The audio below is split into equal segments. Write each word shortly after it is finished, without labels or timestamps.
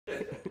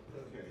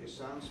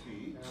sound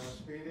speed.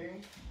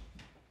 Speeding.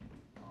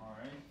 All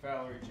right,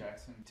 Valerie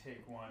Jackson,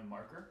 take one,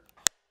 marker.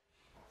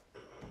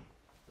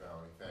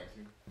 Valerie, thank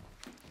you.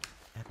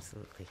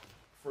 Absolutely.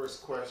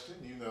 First question,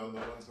 you know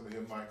no one's going to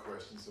hear my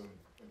question, so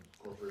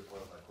incorporate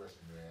part of my question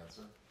in your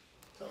answer.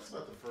 Tell us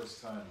about the first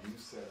time you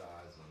set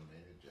eyes on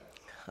Maynard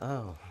Jackson.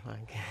 Oh, my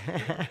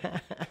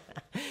God.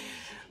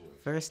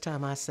 First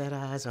time I set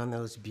eyes on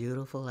those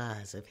beautiful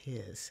eyes of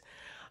his.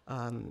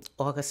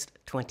 August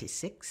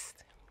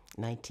 26th,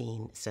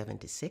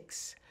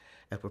 1976,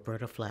 at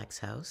Roberta Flack's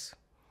house.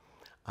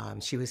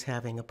 She was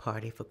having a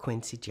party for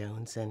Quincy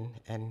Jones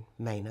and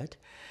Maynard.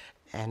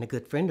 And a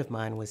good friend of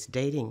mine was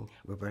dating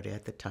Roberta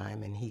at the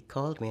time, and he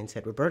called me and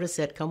said, Roberta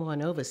said, come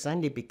on over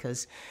Sunday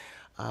because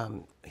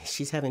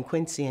she's having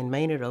Quincy and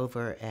Maynard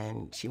over,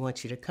 and she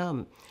wants you to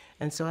come.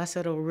 And so I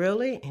said, oh,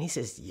 really? And he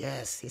says,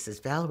 yes. He says,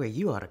 Valerie,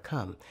 you ought to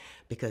come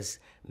because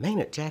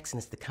Maynard Jackson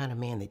is the kind of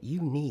man that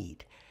you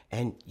need,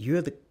 and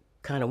you're the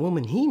kind of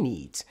woman he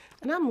needs.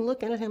 And I'm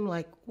looking at him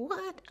like,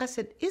 what? I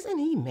said, isn't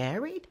he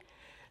married?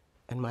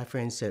 And my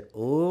friend said,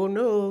 oh,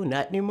 no,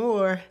 not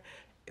anymore.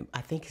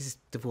 I think his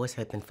divorce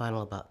had been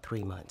final about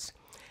 3 months.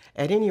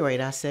 At any rate,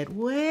 I said,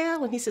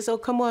 well, and he says, oh,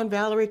 come on,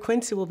 Valerie,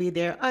 Quincy will be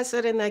there. I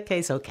said, in that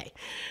case, okay.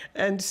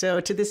 And so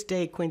to this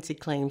day, Quincy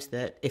claims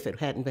that if it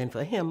hadn't been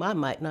for him, I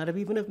might not have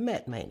even have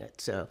met Maynard.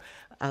 So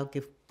I'll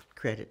give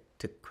credit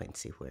to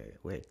Quincy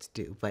where it's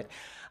due. But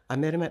I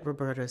met him at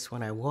Roberta's.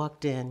 When I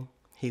walked in,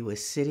 he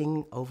was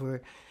sitting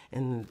over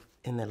in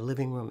the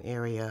living room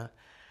area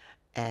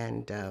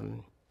and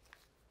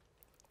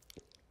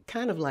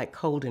kind of like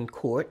holding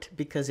court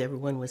because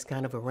everyone was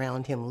kind of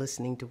around him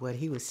listening to what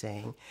he was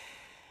saying.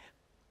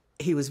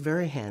 He was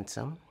very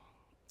handsome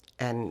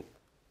and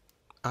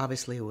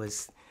obviously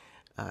was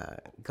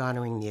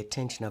garnering the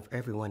attention of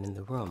everyone in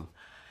the room.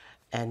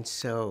 And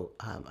so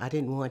I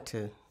didn't want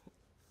to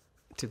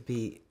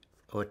be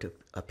or to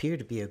appear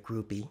to be a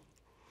groupie,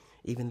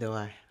 even though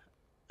I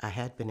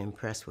had been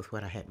impressed with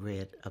what I had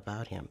read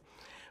about him.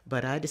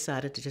 But I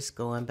decided to just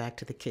go on back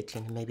to the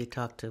kitchen and maybe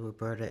talk to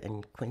Roberta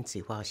and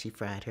Quincy while she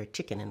fried her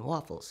chicken and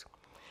waffles.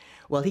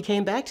 Well, he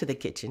came back to the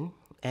kitchen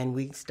and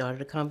we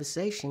started a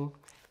conversation.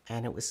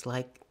 And it was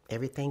like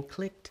everything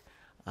clicked.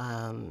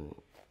 There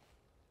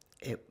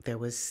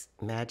was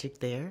magic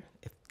there,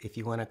 if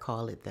you want to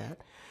call it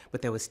that.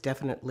 But there was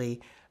definitely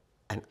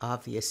an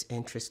obvious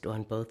interest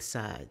on both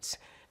sides.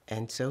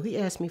 And so he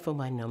asked me for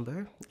my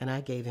number, and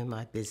I gave him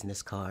my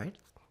business card.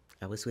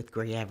 I was with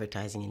Gray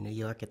Advertising in New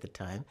York at the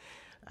time.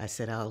 I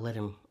said, I'll let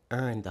him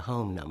earn the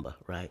home number,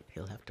 right?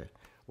 He'll have to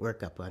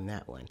work up on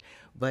that one.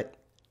 But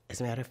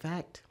as a matter of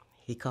fact,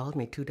 he called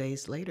me 2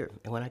 days later,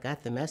 and when I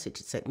got the message,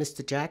 it said,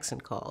 Mr.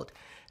 Jackson called.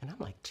 And I'm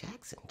like,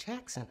 Jackson?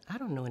 I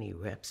don't know any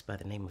reps by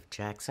the name of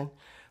Jackson,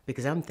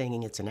 because I'm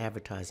thinking it's an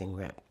advertising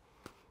rep.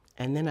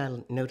 And then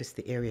I noticed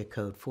the area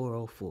code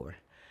 404,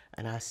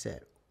 and I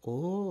said,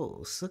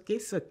 oh,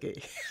 Sookie.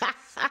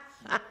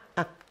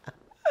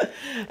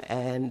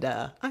 And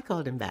I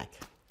called him back,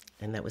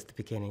 and that was the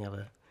beginning of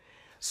a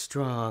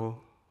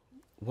strong,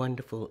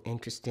 wonderful,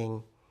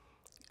 interesting,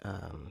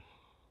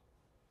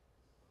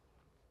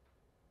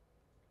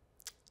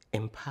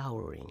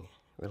 empowering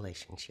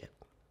relationship.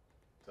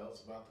 Tell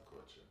us about the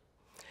courtship.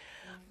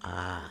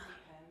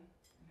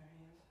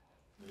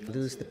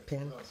 Lose the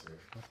pen?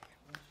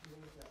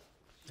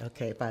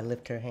 Okay, if I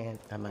lift her hand,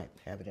 I might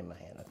have it in my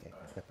hand. Okay.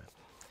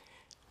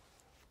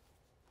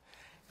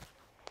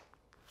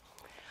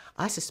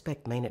 I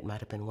suspect Maynard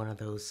might have been one of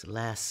those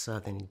last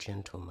Southern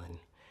gentlemen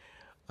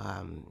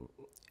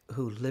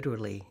who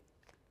literally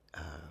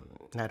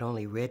not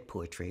only read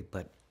poetry,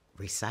 but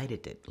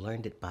recited it,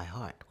 learned it by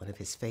heart. One of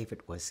his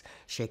favorite was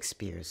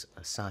Shakespeare's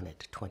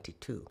Sonnet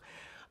 22.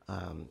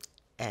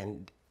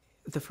 And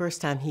the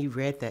first time he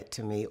read that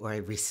to me, or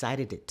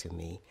recited it to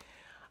me,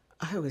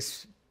 I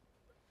was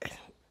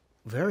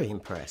very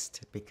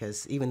impressed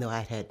because even though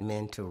I'd had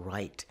men to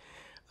write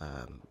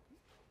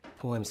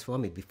poems for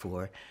me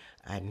before,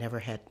 I'd never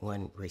had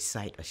one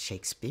recite a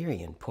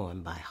Shakespearean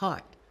poem by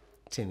heart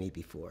to me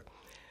before.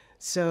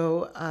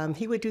 So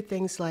he would do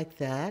things like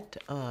that,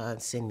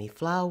 send me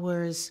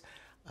flowers.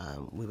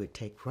 We would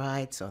take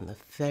rides on the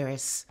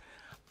Ferris,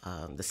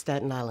 the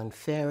Staten Island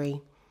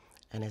Ferry.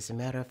 And as a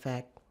matter of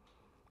fact,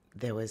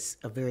 there was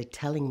a very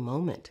telling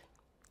moment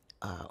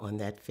on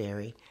that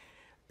ferry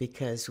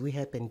because we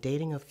had been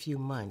dating a few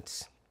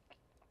months.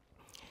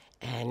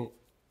 And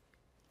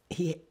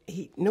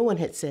no one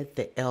had said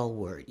the L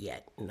word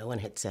yet. No one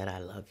had said, I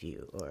love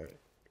you, or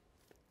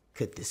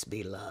could this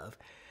be love?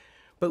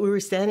 But we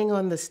were standing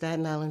on the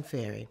Staten Island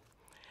Ferry,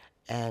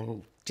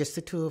 and just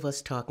the two of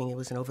us talking. It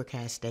was an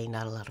overcast day,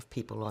 not a lot of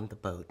people on the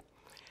boat.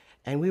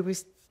 And we were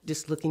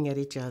just looking at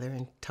each other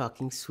and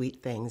talking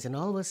sweet things, and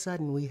all of a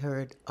sudden we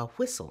heard a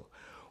whistle.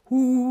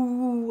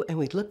 Ooh, and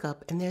we look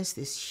up, and there's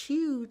this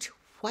huge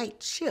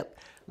white ship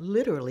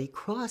literally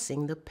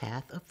crossing the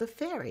path of the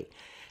ferry.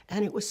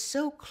 And it was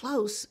so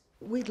close,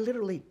 we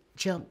literally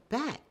jumped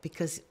back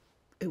because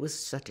it was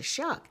such a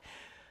shock.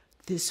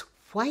 This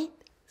white,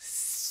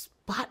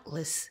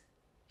 spotless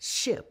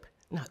ship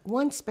Not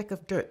one speck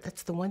of dirt.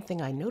 That's the one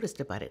thing I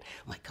noticed about it.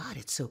 My God,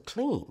 it's so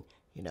clean,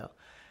 you know.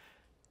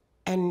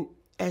 And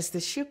as the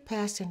ship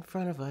passed in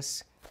front of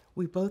us,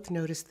 we both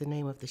noticed the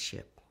name of the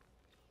ship,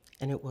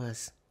 and it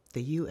was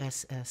the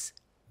USS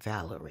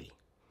Valerie.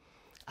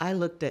 I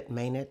looked at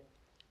Maynard,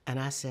 and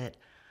I said,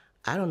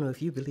 I don't know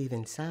if you believe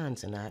in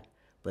signs or not,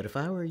 but if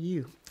I were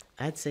you,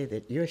 I'd say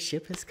that your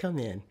ship has come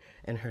in,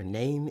 and her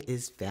name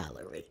is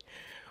Valerie.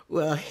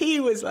 Well, he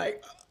was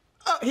like,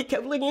 oh, he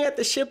kept looking at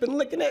the ship and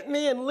looking at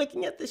me and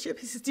looking at the ship.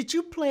 He says, did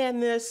you plan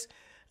this?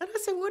 And I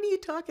said, what are you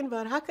talking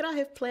about? How could I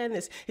have planned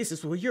this? He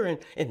says, well, you're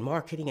in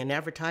marketing and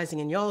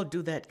advertising, and y'all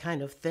do that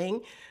kind of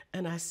thing.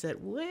 And I said,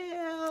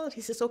 well,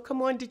 he says, oh,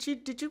 come on, did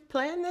you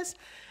plan this?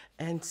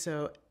 And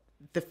so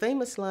the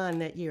famous line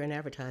that year in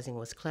advertising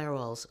was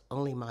Clairol's,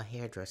 only my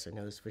hairdresser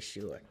knows for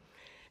sure.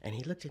 And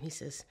he looked at me and he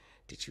says,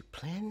 did you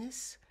plan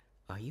this?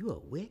 Are you a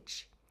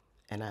witch?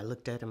 And I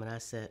looked at him and I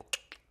said,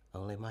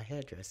 only my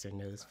hairdresser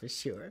knows for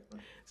sure.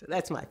 So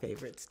that's my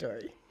favorite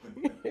story.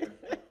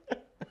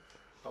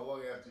 How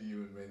long after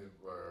you and Maynard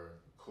were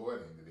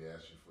courting did he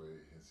ask you for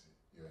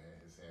your hand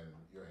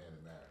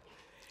in marriage?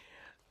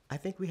 I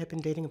think we had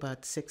been dating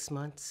about 6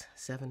 months,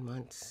 7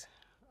 months.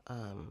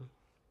 When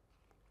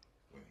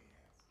he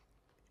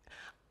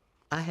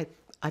asked?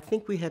 I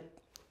think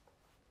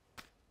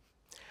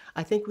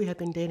we had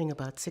been dating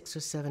about 6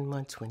 or 7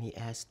 months when he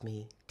asked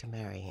me to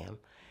marry him.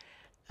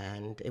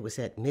 And it was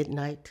at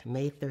midnight,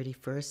 May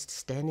 31st,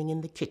 standing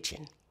in the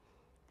kitchen,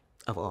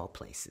 of all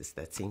places.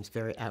 That seems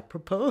very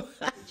apropos.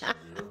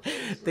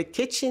 The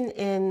kitchen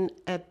in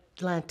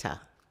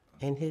Atlanta,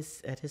 at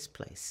his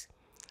place.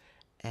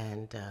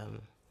 And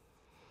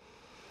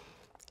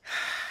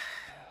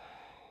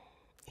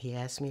he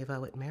asked me if I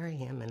would marry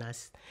him, and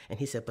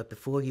he said, but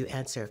before you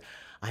answer,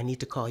 I need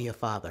to call your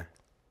father.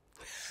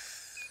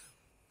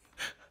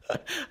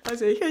 I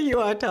said, here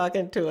you are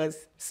talking to a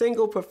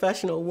single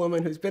professional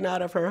woman who's been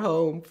out of her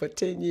home for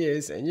 10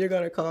 years, and you're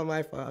going to call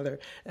my father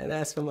and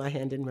ask for my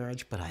hand in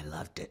marriage. But I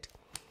loved it.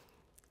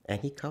 And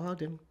he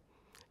called him,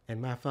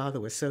 and my father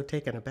was so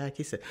taken aback.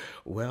 He said,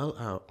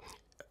 well,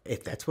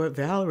 if that's what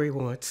Valerie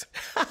wants.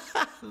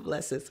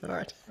 Bless his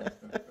heart.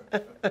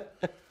 I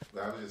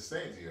was just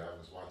saying to you, I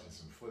was watching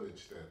some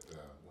footage that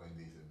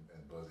Wendy's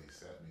and Buzzy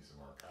sent me, some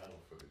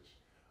archival footage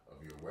of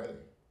your wedding.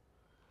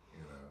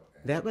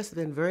 That must have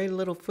been very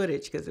little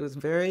footage because it was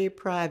very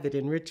private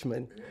in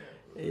Richmond.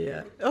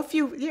 Yeah,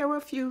 there were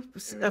a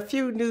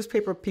few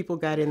newspaper people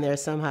got in there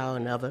somehow or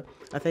another.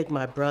 I think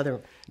my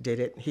brother did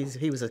it.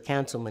 He was a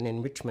councilman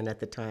in Richmond at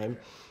the time,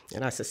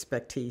 and I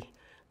suspect he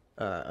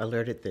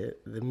alerted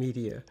the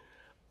media.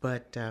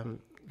 But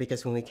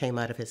because when we came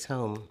out of his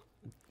home,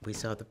 we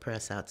saw the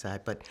press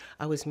outside. But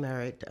I was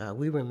married.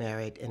 We were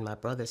married in my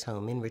brother's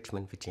home in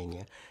Richmond,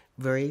 Virginia.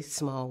 Very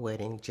small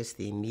wedding, just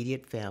the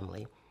immediate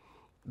family.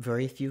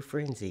 Very few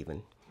friends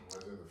even. Was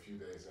it a few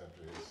days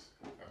after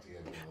he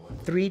had been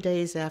elected? 3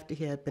 days after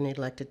he had been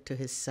elected to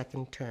his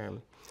second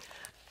term.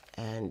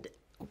 And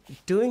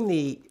during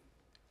the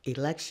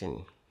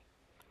election,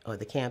 or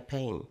the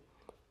campaign,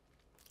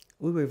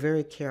 we were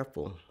very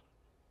careful,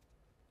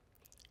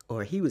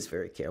 or he was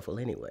very careful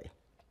anyway,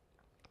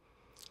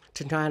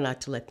 to try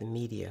not to let the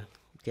media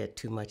get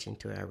too much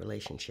into our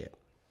relationship.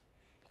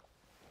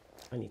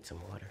 I need some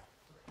water.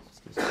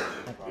 Excuse me.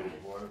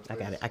 I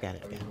got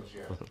it.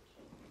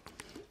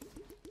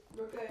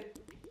 We're good.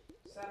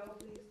 Settle,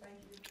 please. Thank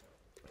you.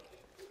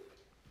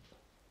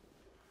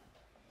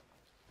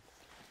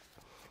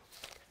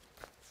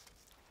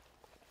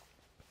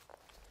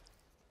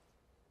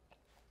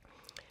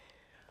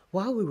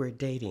 While we were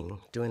dating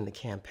during the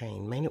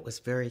campaign, Maynard was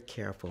very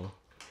careful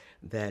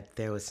that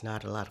there was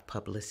not a lot of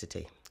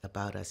publicity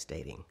about us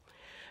dating.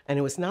 And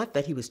it was not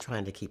that he was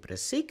trying to keep it a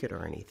secret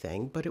or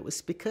anything, but it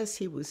was because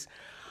he was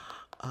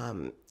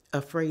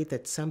afraid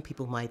that some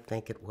people might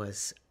think it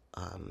was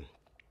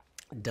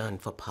done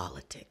for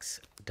politics,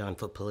 done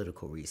for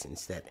political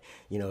reasons, that,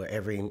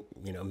 every,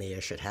 mayor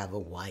should have a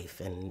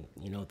wife and,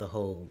 the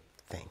whole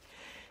thing.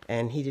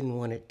 And he didn't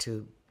want it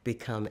to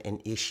become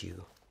an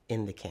issue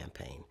in the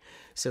campaign.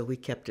 So we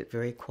kept it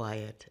very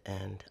quiet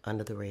and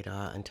under the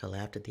radar until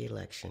after the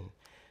election.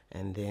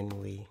 And then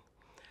we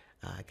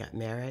got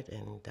married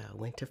and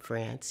went to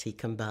France. He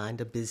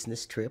combined a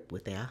business trip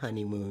with our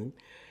honeymoon.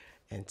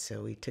 And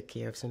so we took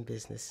care of some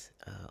business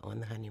on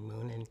the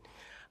honeymoon and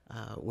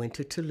went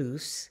to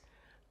Toulouse,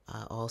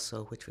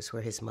 also, which was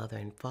where his mother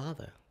and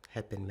father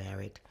had been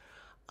married.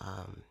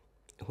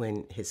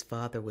 When his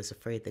father was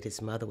afraid that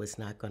his mother was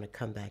not going to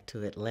come back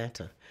to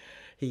Atlanta,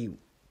 he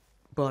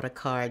bought a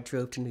car,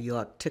 drove to New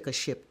York, took a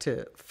ship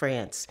to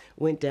France,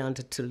 went down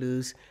to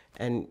Toulouse,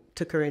 and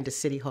took her into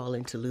City Hall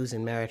in Toulouse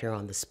and married her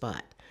on the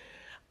spot.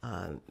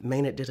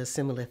 Maynard did a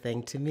similar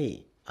thing to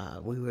me.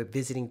 We were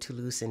visiting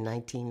Toulouse in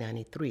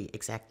 1993,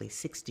 exactly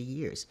 60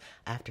 years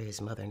after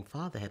his mother and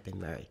father had been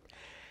married.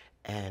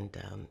 And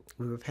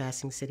we were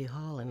passing City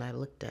Hall, and I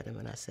looked at him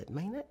and I said,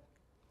 Maynard,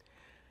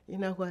 you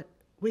know what?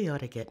 We ought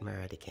to get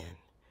married again.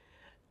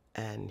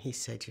 And he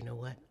said, you know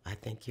what? I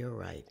think you're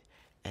right.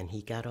 And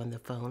he got on the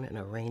phone and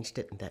arranged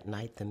it, and that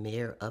night the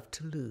mayor of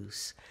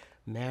Toulouse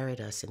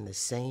married us in the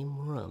same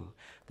room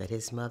that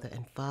his mother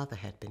and father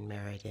had been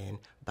married in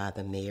by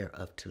the mayor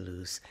of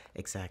Toulouse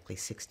exactly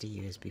 60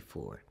 years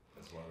before.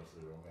 That's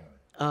wonderfully romantic.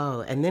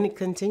 Oh, and then it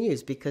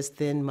continues, because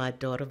then my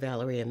daughter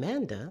Valerie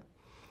Amanda,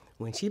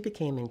 when she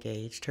became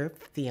engaged, her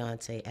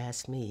fiance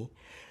asked me,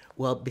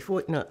 well,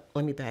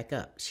 let me back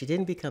up. She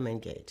didn't become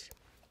engaged.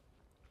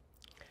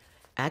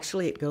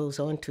 Actually, it goes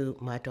on to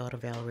my daughter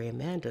Valerie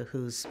Amanda,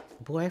 whose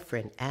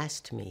boyfriend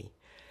asked me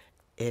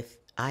if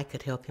I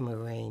could help him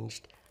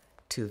arrange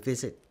to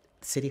visit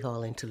City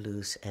Hall in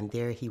Toulouse, and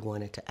there he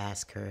wanted to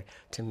ask her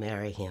to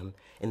marry him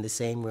in the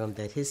same room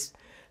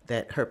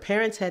that her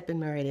parents had been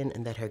married in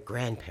and that her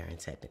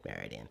grandparents had been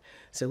married in.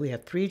 So we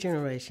have 3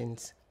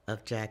 generations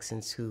of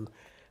Jacksons who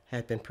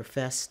had been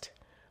professed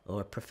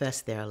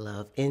their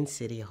love in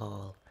City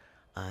Hall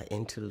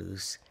in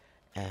Toulouse,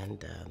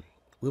 and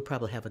we'll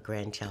probably have a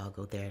grandchild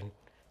go there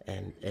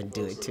and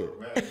do it too.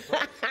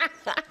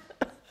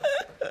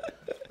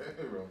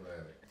 Very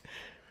romantic.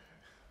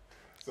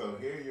 So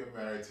here you're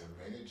married to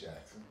Maynard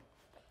Jackson,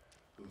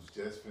 who's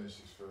just finished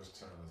his first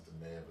term as the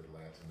mayor of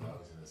Atlanta. Now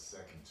he's in his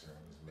second term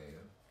as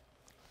mayor.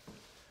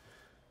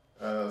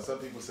 Some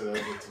people say that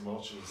was a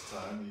tumultuous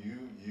time.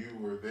 You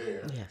were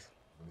there. Yes.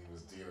 When he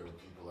was dealing with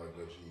people like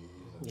Reggie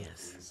Eves and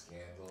Yes. the police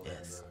scandal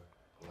Yes. and the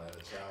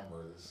Atlanta child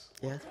murders.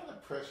 Yes. What kind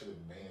of pressure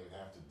did Maynard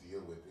have to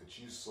deal with that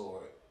you saw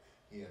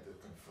he had to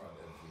confront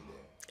every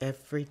day?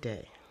 Every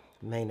day,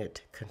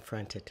 Maynard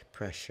confronted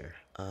pressure.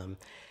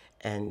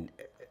 And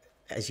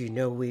as you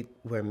know, we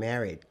were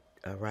married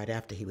right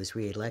after he was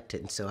reelected,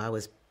 and so I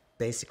was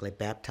basically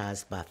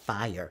baptized by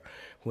fire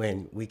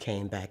when we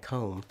came back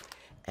home,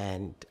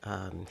 and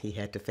he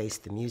had to face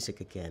the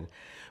music again.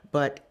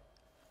 But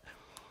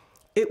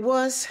it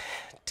was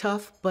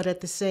tough, but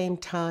at the same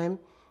time,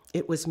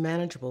 it was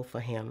manageable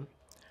for him.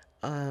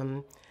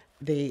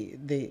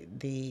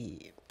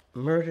 The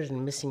murdered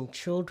and missing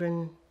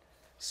children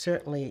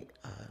certainly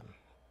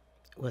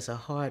was a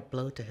hard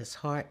blow to his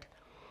heart,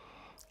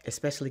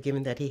 especially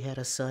given that he had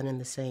a son in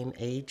the same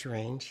age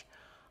range.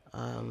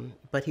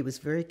 But he was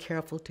very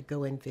careful to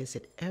go and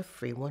visit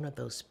every one of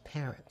those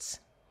parents,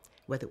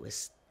 whether it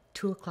was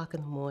 2 o'clock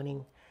in the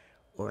morning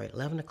or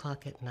 11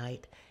 o'clock at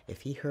night.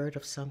 If he heard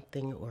of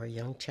something or a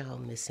young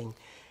child missing,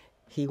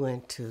 he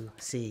went to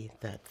see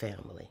that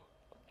family.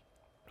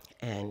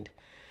 And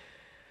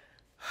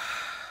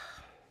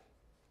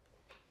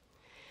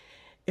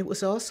it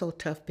was also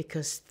tough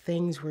because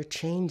things were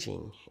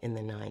changing in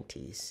the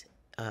 90s.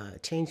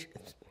 Let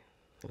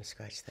me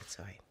scratch that,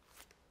 sorry.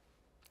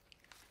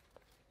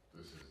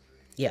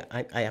 Yeah,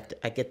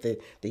 I get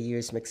the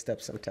years mixed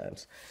up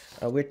sometimes.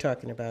 We're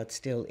talking about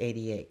still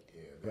 88.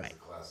 Yeah, that's right. a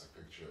classic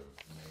picture of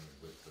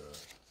Maynard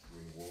with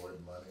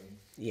reward money.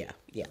 Yeah.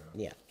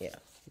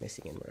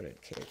 Missing and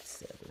murdered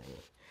kids.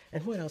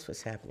 And what else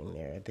was happening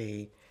there?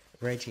 The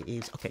Reggie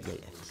Eves. Okay, okay,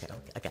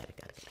 I got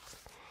it.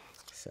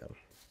 So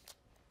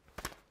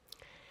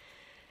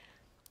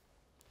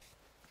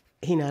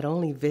he not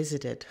only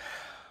visited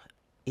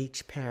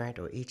each parent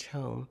or each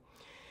home,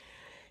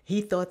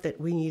 he thought that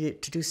we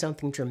needed to do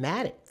something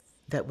dramatic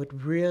that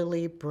would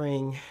really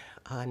bring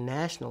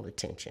national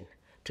attention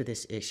to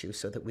this issue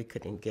so that we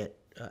couldn't get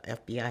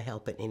FBI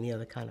help and any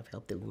other kind of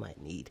help that we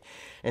might need.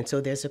 And so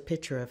there's a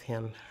picture of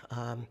him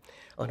on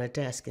a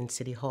desk in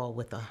City Hall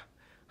with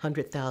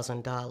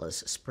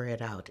 $100,000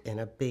 spread out in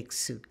a big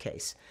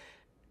suitcase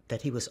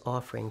that he was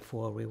offering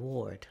for a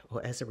reward,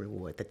 or as a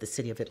reward, that the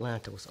city of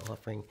Atlanta was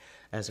offering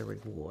as a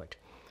reward.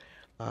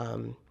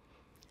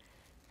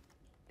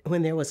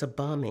 When there was a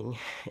bombing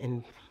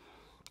in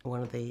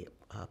one of the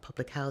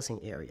public housing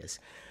areas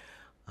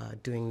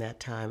during that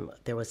time,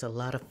 there was a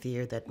lot of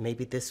fear that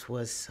maybe this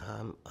was,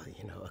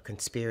 a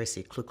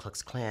conspiracy, Ku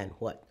Klux Klan.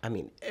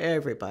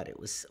 Everybody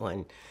was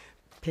on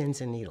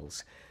pins and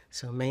needles.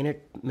 So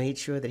Maynard made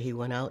sure that he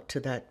went out to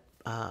that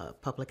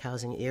public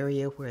housing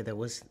area where there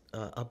was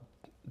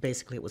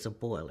basically it was a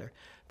boiler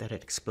that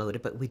had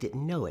exploded, but we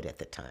didn't know it at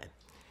the time.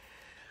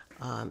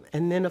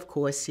 And then, of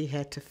course, he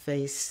had to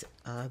face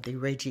the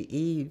Reggie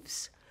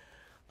Eves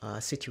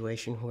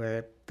situation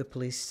where the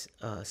police,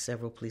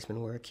 several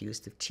policemen were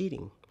accused of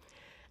cheating.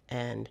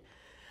 And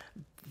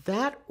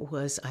that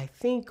was, I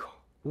think,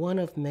 one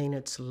of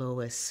Maynard's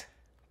lowest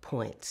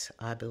points,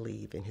 I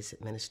believe, in his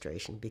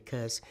administration,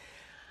 because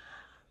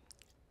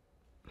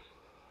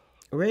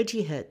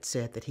Reggie had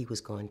said that he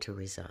was going to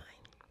resign.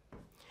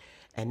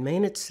 And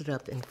Maynard stood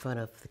up in front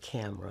of the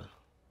camera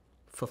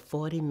for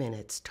 40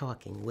 minutes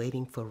talking,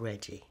 waiting for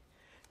Reggie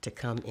to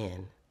come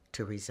in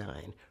to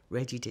resign.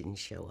 Reggie didn't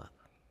show up.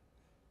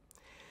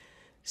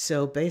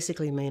 So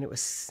basically, Maynard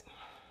was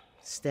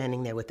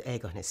standing there with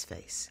egg on his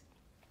face.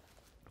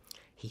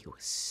 He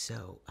was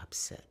so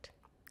upset.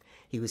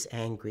 He was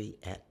angry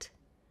at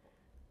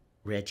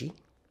Reggie.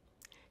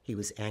 He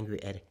was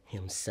angry at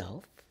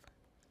himself.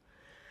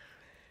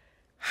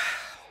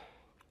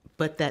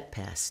 But that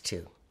passed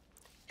too.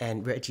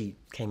 And Reggie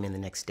came in the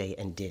next day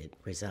and did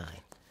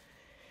resign.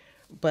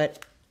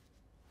 But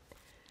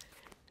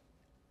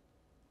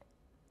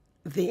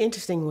The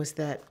interesting was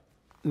that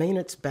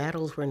Maynard's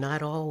battles were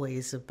not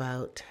always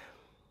about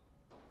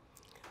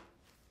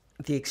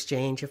the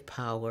exchange of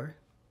power,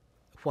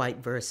 white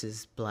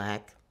versus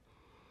black.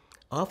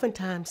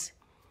 Oftentimes,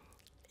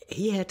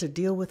 he had to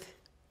deal with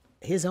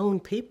his own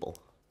people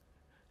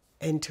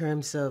in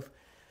terms of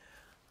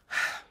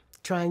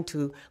trying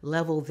to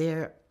level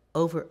their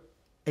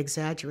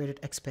over-exaggerated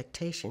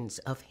expectations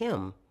of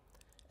him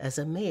as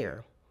a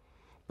mayor,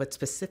 but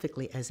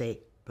specifically as a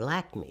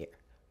black mayor,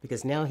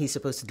 because now he's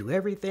supposed to do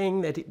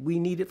everything that we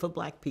needed for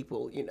black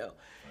people, you know.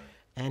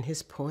 And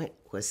his point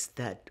was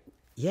that,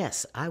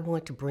 yes, I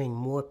want to bring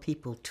more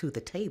people to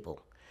the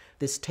table,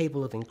 this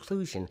table of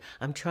inclusion.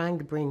 I'm trying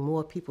to bring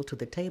more people to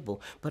the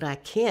table, but I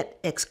can't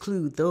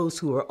exclude those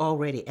who are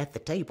already at the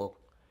table.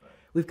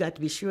 We've got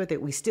to be sure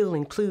that we still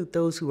include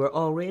those who are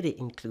already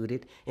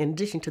included, in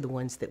addition to the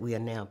ones that we are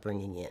now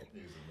bringing in.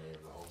 He was the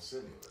mayor of the whole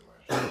city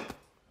of Atlanta.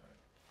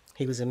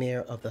 He was a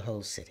mayor of the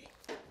whole city.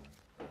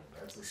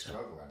 That's a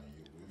struggle. I mean,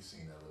 we've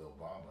seen that with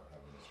Obama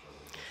having a struggle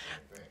with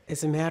the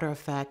same thing.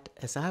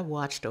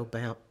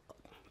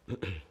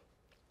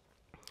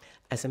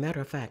 As a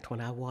matter of fact, when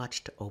I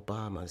watched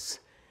Obama's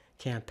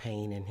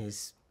campaign and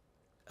his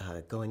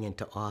going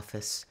into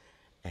office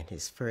and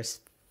his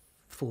first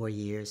 4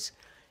 years,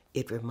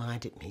 it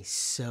reminded me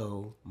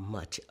so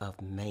much of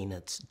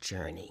Maynard's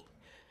journey.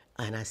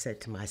 And I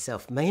said to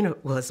myself,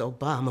 Maynard was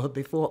Obama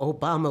before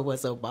Obama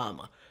was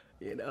Obama,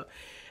 you know?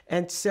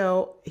 And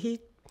so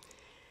he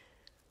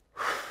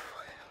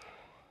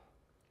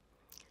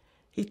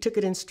took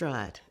it in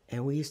stride.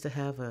 And we used to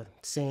have a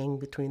saying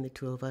between the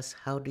two of us,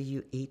 how do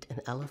you eat an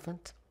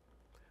elephant?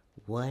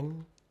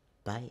 One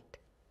bite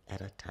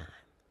at a time.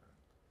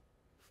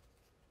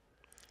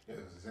 Yeah,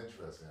 it was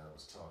interesting. I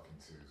was talking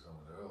to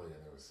someone earlier,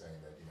 and they were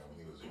saying that, you know,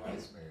 when he was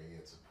vice mayor, he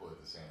had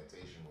supported the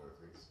sanitation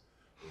workers.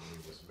 But when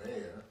he was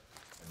mayor,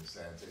 and the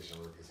sanitation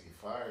workers, he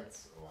fired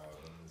a lot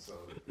of them. And so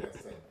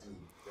that's that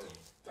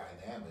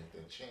dynamic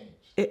that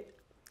changed.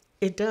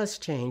 It does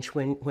change.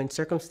 When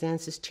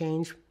circumstances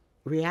change,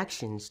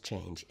 reactions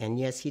change. And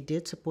yes, he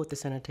did support the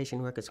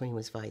sanitation workers when he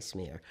was vice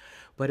mayor,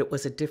 but it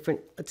was a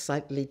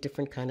slightly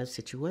different kind of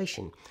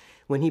situation.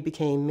 When he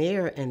became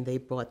mayor and they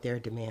brought their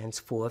demands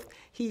forth,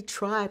 he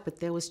tried, but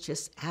there was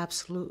just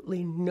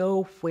absolutely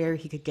nowhere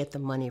he could get the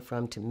money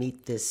from to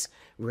meet this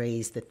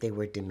raise that they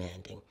were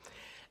demanding.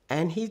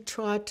 And he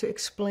tried to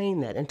explain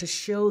that and to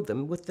show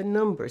them with the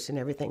numbers and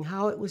everything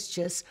how it was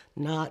just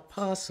not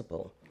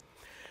possible.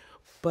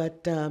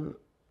 But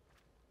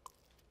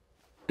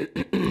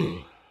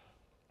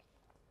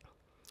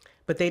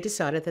but they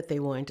decided that they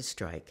wanted to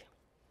strike.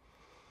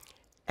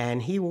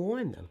 And he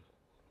warned them,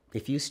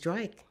 if you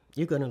strike,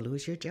 you're going to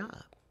lose your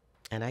job.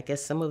 And I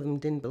guess some of them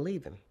didn't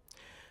believe him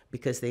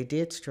because they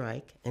did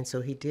strike. And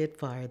so he did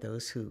fire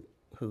those who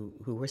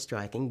were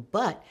striking,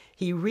 but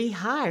he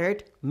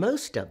rehired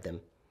most of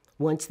them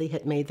once they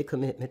had made the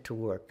commitment to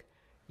work,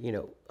 you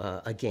know,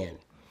 again.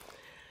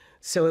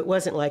 So it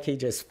wasn't like he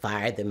just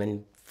fired them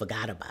and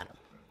forgot about them.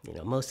 You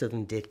know, most of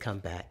them did come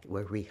back,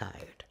 were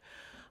rehired.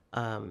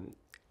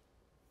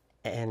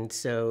 And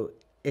so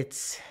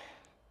it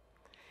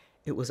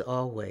was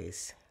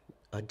always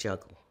a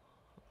juggle,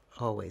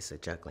 always a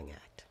juggling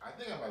act. I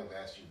think I might have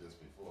asked you this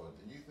before.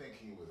 Do you think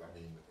he was, I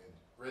mean,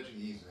 Reggie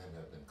Eves and him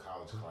have been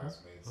college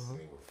classmates,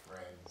 they were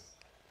friends,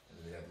 and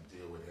then they had to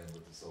deal with him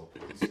with this whole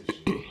police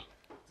issue.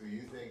 Do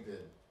you think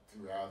that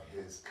throughout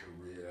his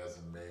career as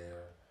a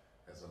mayor,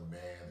 as a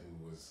man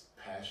who was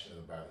passionate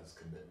about his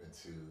commitment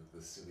to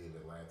the city of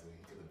Atlanta,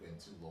 he could have been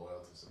too loyal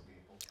to some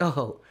people?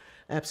 Oh,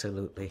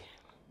 absolutely.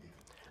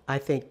 I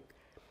think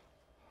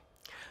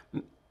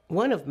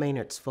one of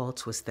Maynard's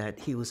faults was that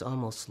he was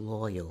almost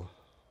loyal.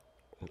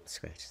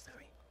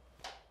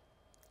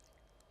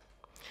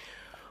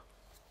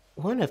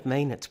 One of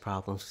Maynard's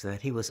problems was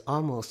that he was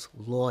almost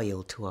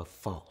loyal to a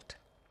fault,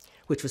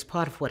 which was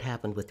part of what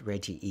happened with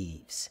Reggie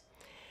Eves.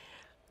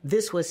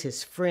 This was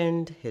his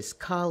friend, his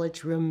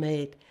college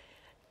roommate,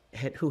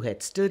 who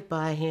had stood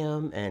by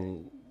him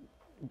and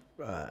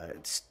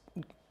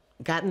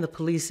gotten the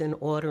police in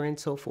order and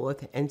so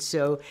forth. And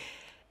so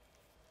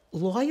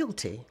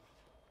loyalty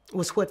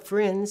was what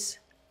friends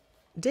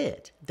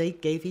did. They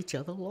gave each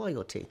other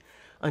loyalty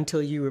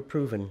until you were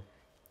proven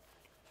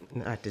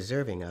not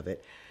deserving of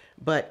it.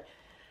 But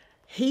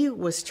he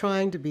was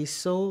trying to be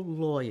so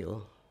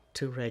loyal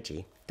to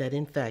Reggie that,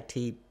 in fact,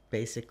 he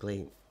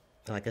basically,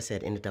 like I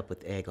said, ended up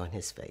with egg on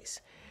his face.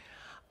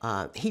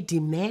 He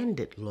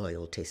demanded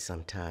loyalty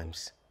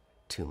sometimes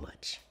too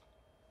much,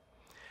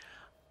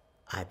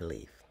 I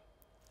believe.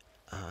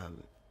 Is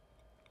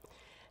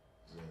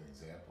there an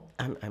example?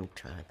 I'm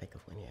trying to think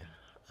of one,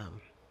 yeah.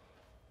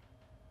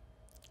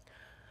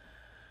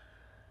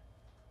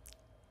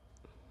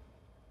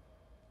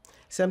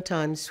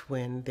 Sometimes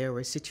when there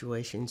were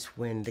situations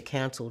when the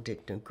council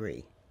didn't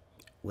agree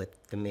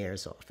with the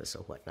mayor's office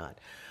or whatnot,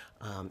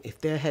 if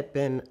there had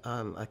been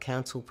a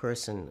council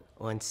person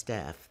on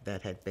staff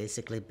that had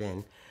basically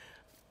been,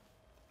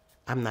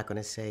 I'm not going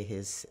to say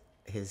his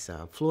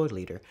floor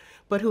leader,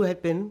 but who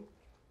had been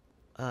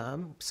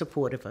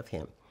supportive of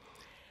him,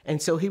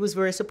 And so he was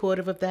very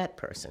supportive of that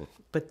person.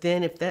 But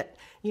then if that,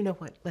 you know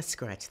what, let's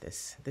scratch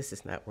this. This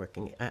is not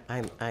working.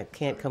 I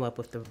can't come up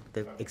with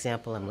the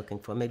example I'm looking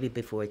for. Maybe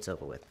before it's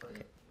over with.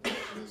 Okay.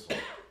 This one.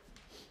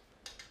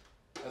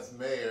 As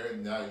mayor,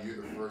 and now you're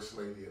the first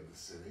lady of the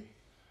city,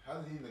 how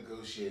did he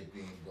negotiate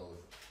being both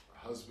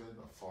a husband,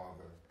 a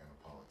father, and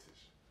a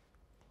politician?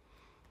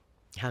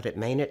 How did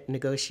Maynard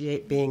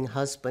negotiate being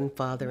husband,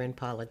 father, and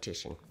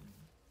politician?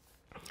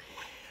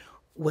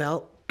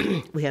 Well,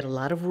 we had a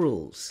lot of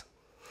rules.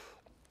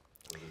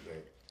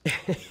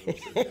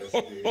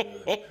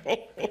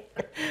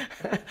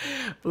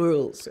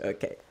 Rules,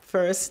 okay.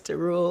 First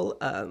rule,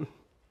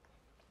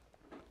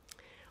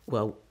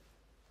 well,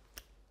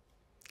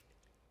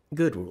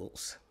 good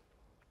rules.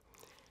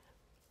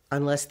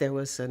 Unless there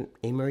was an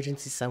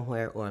emergency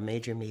somewhere or a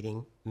major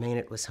meeting,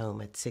 Maynard was home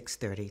at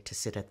 6:30 to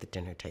sit at the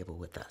dinner table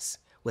with us,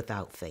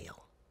 without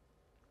fail.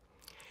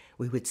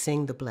 We would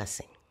sing the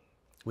blessing.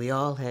 We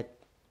all had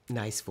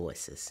nice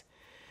voices.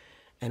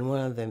 And one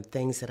of the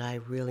things that I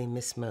really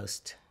miss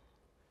most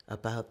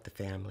about the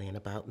family and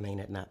about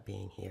Maynard not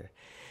being here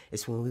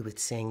is when we would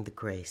sing the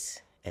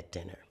grace at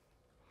dinner.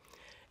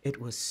 It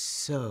was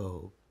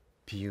so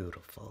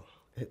beautiful.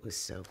 It was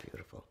so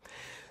beautiful.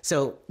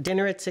 So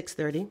dinner at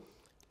 6:30.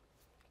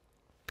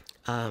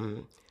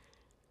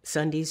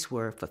 Sundays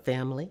were for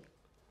family.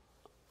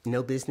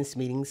 No business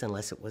meetings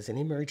unless it was an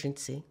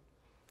emergency.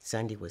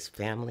 Sunday was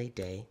family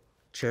day.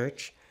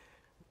 Church.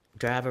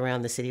 Drive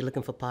around the city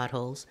looking for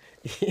potholes.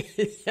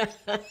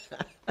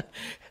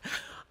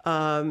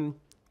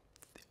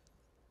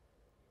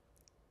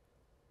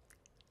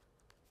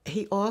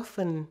 He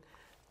often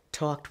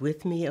talked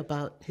with me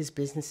about his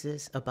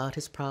businesses, about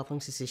his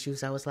problems, his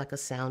issues. I was like a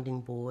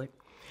sounding board.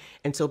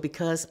 And so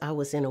because I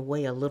was in a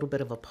way a little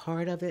bit of a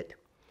part of it,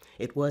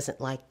 it wasn't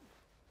like,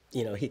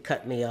 you know, he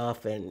cut me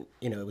off and,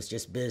 you know, it was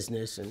just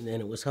business and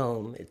then it was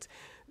home.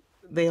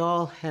 They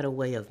all had a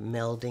way of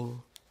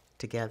melding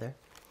together.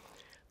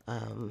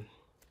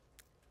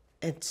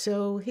 And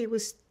so he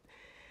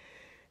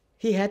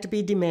had to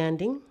be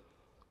demanding,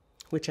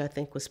 which I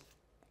think was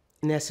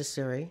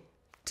necessary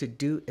to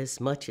do as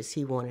much as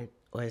he wanted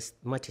or as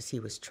much as he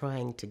was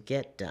trying to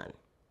get done.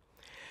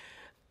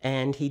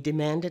 And he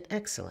demanded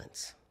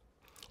excellence.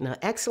 Now,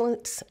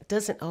 excellence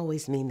doesn't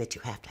always mean that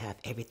you have to have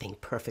everything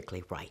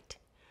perfectly right,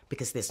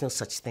 because there's no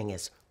such thing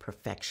as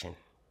perfection.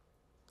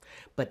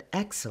 But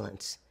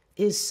excellence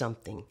is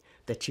something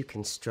that you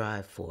can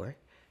strive for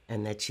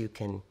and that you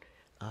can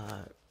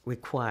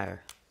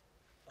require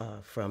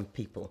from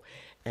people.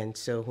 And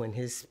so when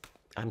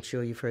I'm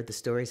sure you've heard the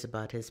stories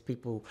about his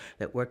people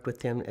that worked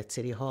with him at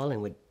City Hall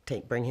and would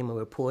bring him a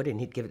report and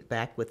he'd give it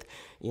back with,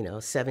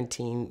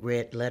 17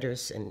 red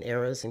letters and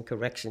errors and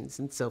corrections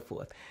and so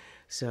forth.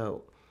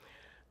 So,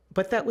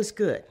 but that was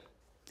good.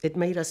 It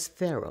made us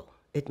thorough.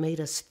 It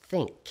made us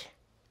think,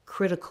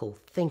 critical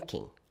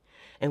thinking.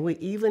 And we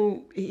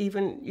even,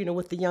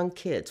 with the young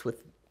kids,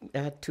 I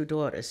had 2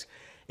 daughters,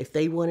 if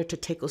they wanted to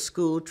take a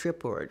school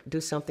trip or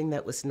do something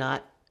that was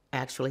not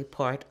actually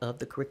part of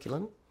the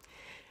curriculum,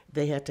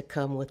 they had to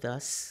come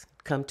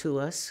to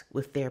us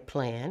with their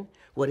plan.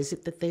 What is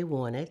it that they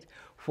wanted?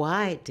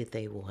 Why did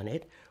they want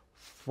it?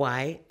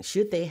 Why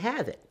should they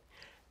have it?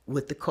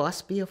 Would the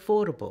cost be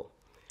affordable?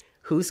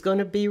 Who's going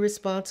to be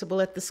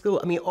responsible at the school?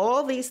 I mean,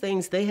 all these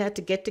things they had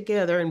to get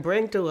together and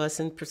bring to us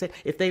and present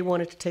if they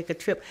wanted to take a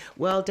trip.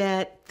 Well,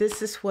 Dad,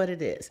 this is what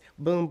it is.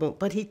 Boom, boom.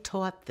 But he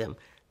taught them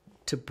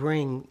to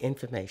bring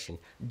information.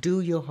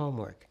 Do your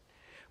homework.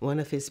 One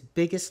of his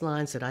biggest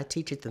lines that I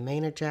teach at the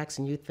Maynard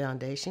Jackson Youth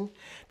Foundation,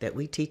 that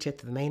we teach at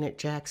the Maynard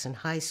Jackson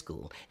High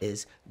School,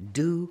 is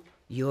do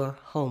your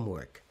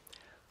homework.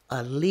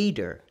 A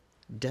leader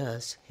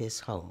does his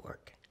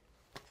homework.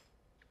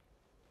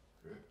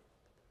 Good.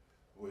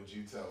 What did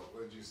you say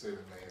to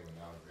Maynard when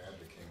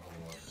Alexandra came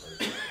home on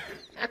the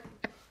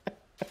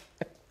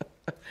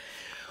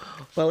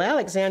first? Well,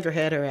 Alexandra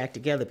had her act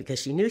together because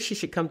she knew she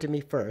should come to me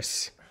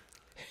first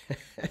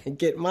and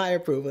get my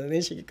approval, and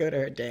then she could go to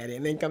her daddy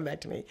and then come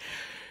back to me.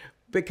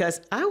 Because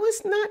I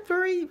was not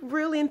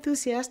really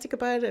enthusiastic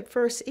about it at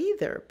first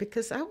either,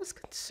 because I was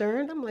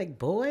concerned. I'm like,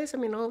 boys,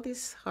 all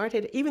these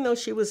hard-headed, even though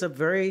she was a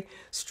very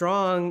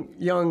strong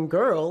young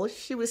girl,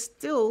 she was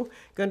still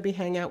going to be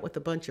hanging out with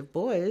a bunch of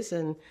boys.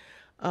 And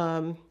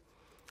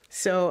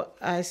so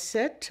I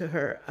said to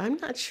her, I'm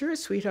not sure,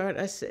 sweetheart.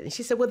 And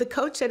she said, well, the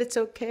coach said it's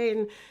okay.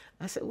 And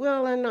I said,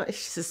 well, I'm not.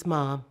 She says,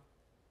 Mom.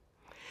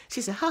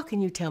 She said, how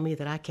can you tell me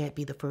that I can't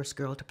be the first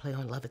girl to play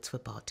on Lovett's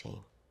football team?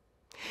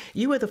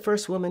 You were the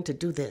first woman to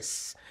do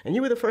this, and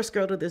you were the first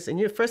girl to do this, and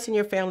you're first in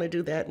your family to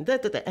do that, and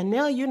that. And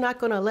now you're not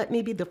going to let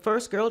me be the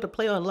first girl to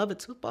play on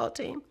Lovett's football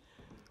team?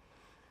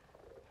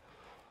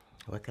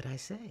 What could I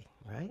say,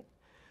 right?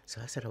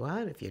 So I said,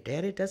 well, if your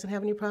daddy doesn't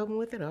have any problem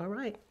with it, all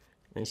right.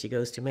 And she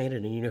goes to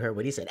Maynard, and you heard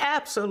what he said.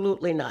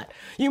 Absolutely not.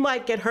 You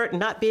might get hurt and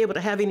not be able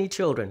to have any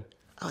children.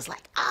 I was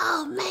like,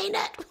 oh,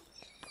 Maynard.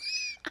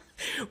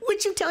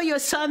 Would you tell your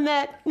son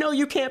that? No,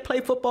 you can't play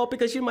football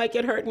because you might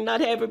get hurt and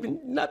not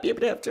be able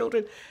to have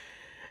children.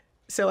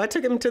 So I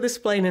took him to the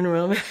explaining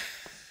room.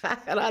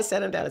 And I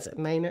sat him down and said,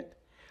 Maynard,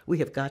 we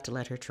have got to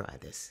let her try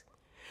this.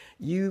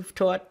 You've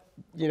taught,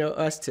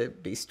 us to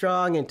be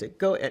strong and to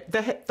go at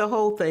the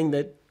whole thing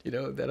that,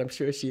 that I'm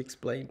sure she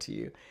explained to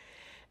you.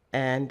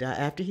 And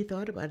after he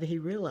thought about it, he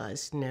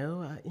realized,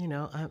 no,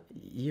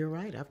 you're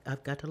right.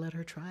 I've got to let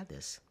her try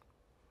this.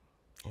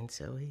 And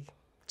so he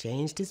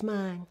changed his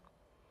mind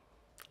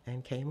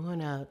and came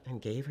on out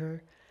and gave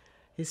her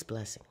his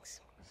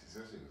blessings. She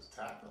said she was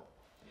tackle.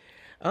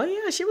 Oh,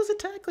 yeah, she was a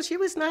tackle. She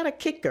was not a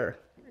kicker.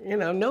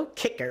 No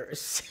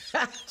kickers.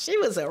 She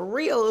was a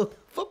real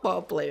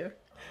football player.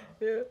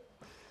 Yeah.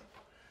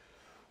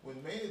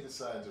 When Maynard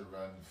decided to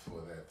run for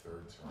that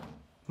third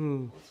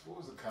term, what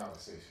was the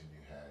conversation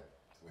you had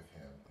with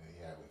him and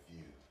he had with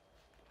you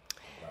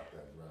about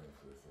that running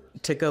for the third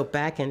term? To go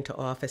back into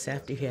office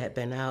after he had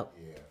been out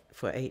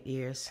for 8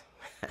 years.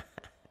 What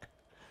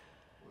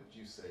did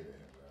you say to him,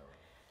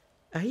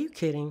 Valerie? Are you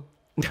kidding?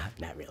 No,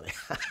 not really.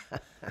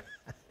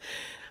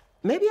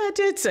 Maybe I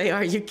did say,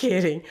 are you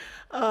kidding?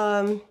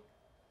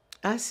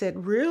 I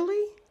said,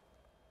 really?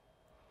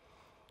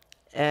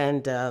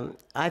 And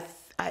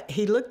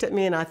he looked at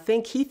me, and I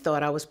think he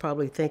thought I was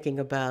probably thinking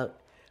about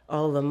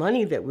all the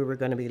money that we were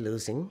going to be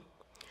losing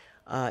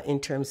in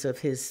terms of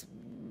his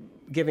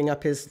giving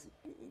up his,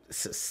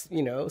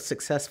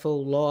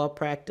 successful law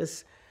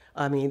practice.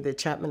 I mean, the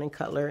Chapman and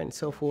Cutler and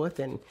so forth,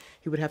 and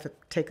he would have to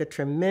take a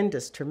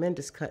tremendous,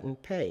 tremendous cut in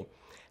pay.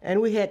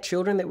 And we had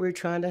children that we were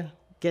trying to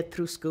get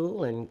through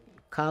school and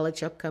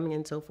college upcoming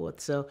and so forth.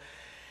 So,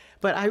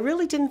 but I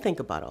really didn't think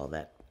about all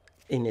that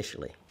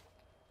initially.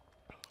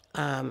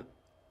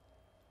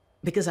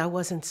 Because I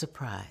wasn't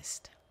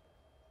surprised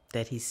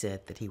that he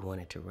said that he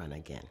wanted to run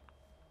again.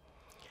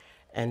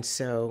 And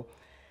so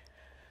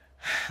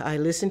I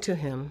listened to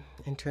him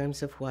in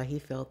terms of why he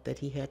felt that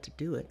he had to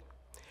do it.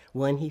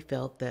 One, he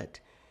felt that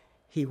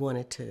he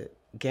wanted to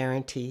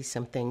guarantee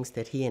some things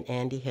that he and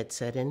Andy had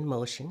set in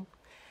motion.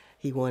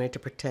 He wanted to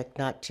protect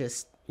not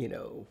just,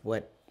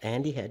 what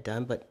Andy had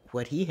done, but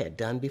what he had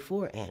done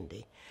before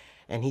Andy.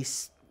 And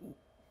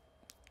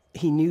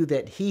he knew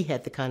that he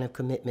had the kind of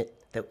commitment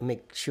that would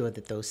make sure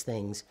that those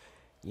things,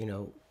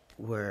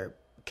 were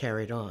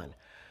carried on.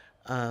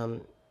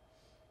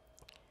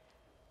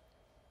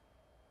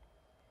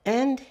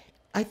 And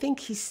I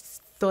think he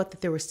thought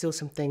that there were still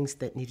some things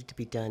that needed to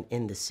be done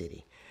in the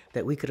city,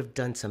 that we could have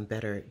done some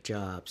better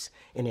jobs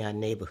in our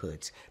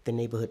neighborhoods, the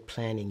neighborhood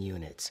planning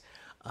units.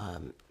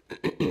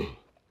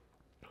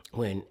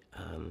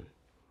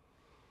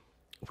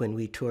 When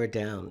we tore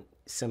down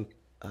some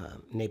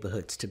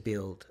neighborhoods to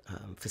build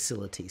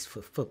facilities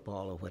for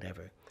football or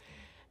whatever,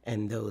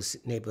 and those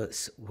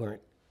neighborhoods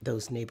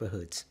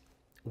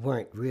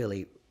weren't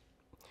really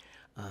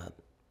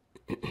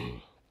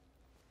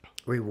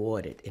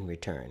rewarded in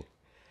return.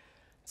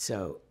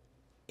 So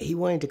he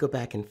wanted to go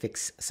back and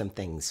fix some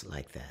things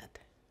like that,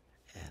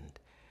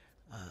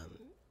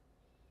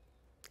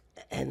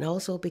 and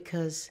also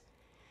because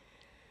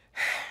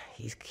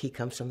he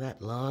comes from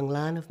that long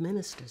line of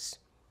ministers.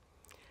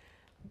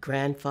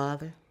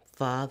 Grandfather,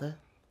 father,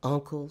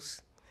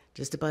 uncles,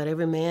 just about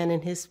every man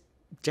in his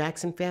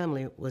Jackson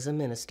family was a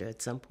minister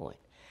at some point.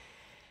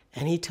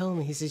 And he told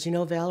me, he says,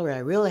 Valerie, I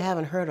really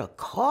haven't heard a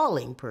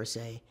calling per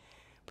se,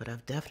 but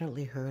I've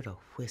definitely heard a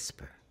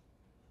whisper.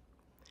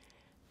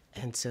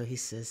 And so he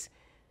says,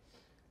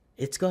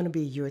 it's going to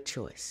be your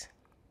choice.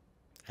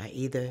 I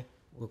either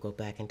will go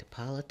back into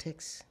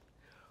politics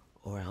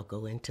or I'll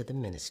go into the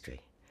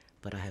ministry,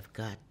 but I have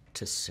got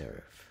to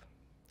serve.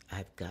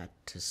 I've got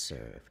to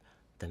serve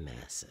the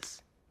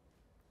masses.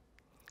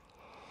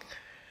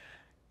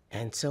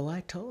 And so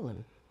I told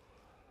him,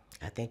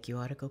 I think you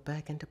ought to go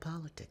back into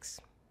politics.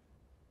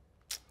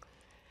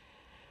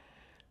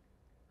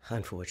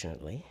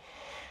 Unfortunately,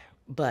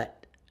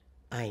 but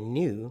I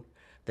knew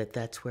that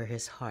that's where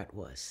his heart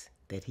was,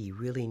 that he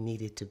really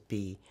needed to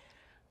be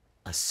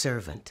a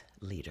servant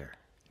leader.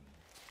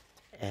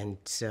 And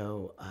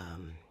so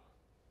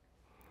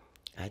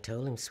I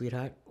told him,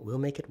 sweetheart, we'll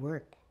make it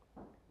work.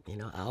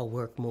 I'll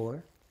work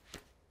more.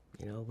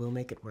 We'll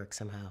make it work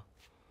somehow.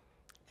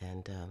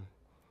 And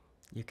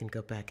you can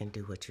go back and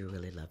do what you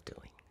really love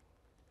doing.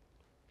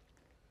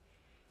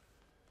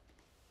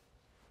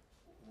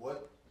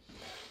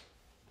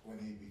 When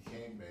he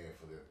became mayor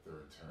for their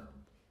third term,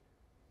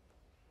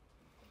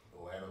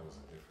 Atlanta was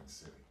a different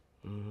city.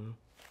 Mm-hmm.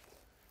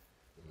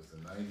 It was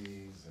the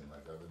 90s, and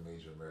like other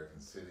major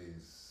American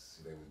cities,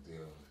 they were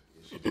dealing with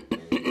issues of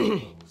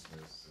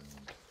homelessness and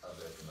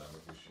other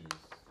economic issues.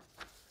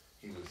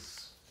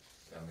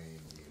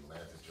 The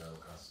Atlanta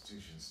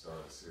Journal-Constitution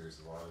started a series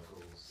of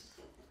articles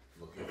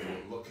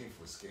looking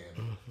for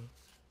scandal. Mm-hmm.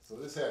 So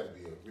this had to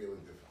be a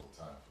really difficult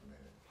time for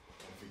Maynard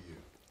and for you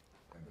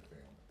and the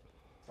family.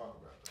 Talk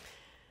about that.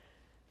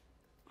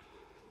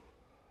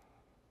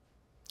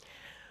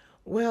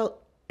 Well,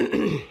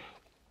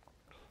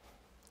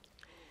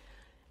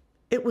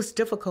 it was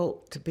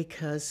difficult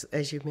because,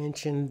 as you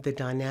mentioned, the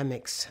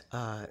dynamics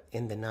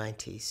in the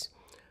 90s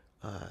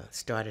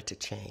started to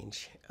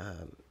change.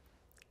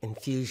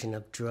 Infusion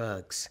of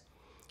drugs,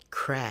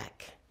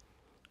 crack,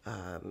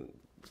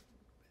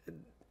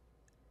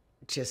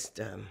 just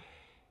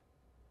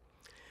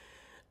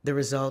the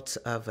results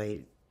of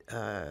a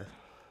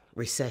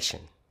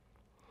recession.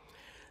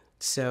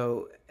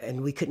 So,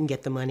 and we couldn't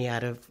get the money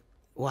out of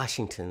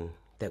Washington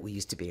that we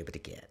used to be able to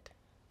get.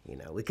 You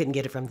know, we couldn't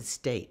get it from the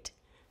state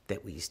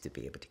that we used to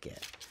be able to get.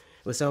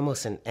 It was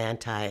almost an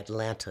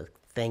anti-Atlanta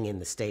thing in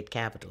the state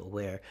capitol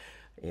where,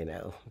 you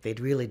know, they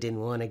really didn't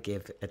want to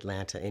give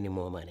Atlanta any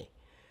more money.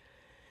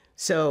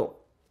 So,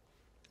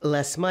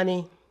 less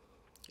money,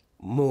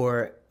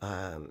 more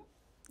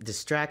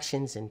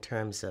distractions in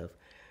terms of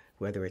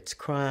whether it's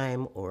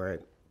crime or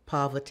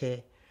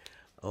poverty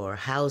or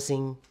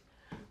housing.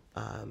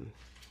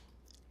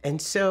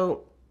 And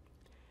so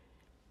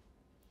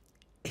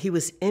he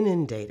was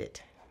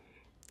inundated,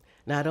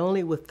 not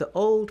only with the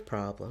old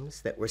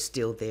problems that were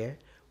still there,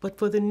 but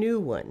for the new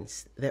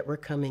ones that were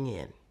coming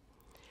in.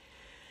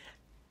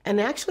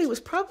 And actually, it was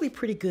probably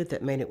pretty good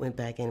that Maynard went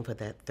back in for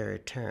that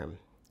third term,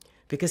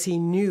 because he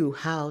knew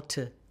how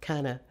to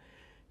kind of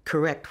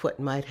correct what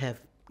might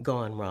have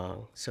gone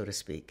wrong, so to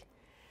speak.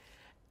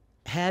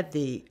 Had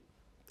the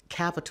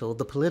capital,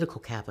 the political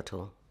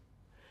capital,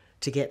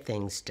 to get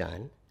things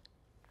done.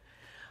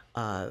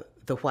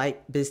 The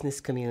white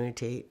business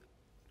community,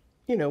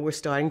 you know, were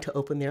starting to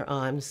open their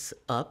arms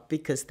up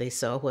because they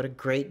saw what a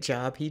great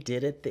job he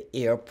did at the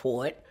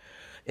airport,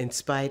 in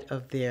spite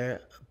of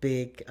their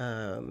big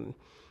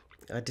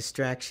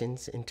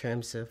distractions in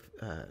terms of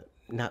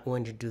not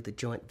wanting to do the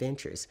joint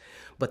ventures.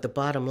 But the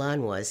bottom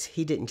line was,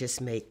 he didn't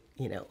just make,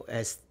 you know,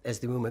 as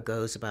the rumor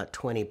goes, about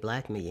 20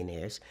 black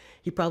millionaires.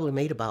 He probably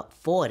made about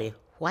 40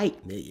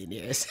 white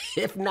millionaires,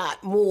 if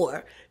not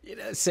more, you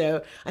know.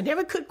 So I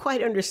never could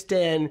quite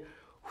understand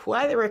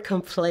why they were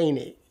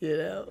complaining, you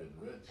know.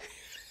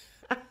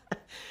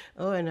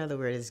 Oh, another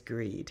word is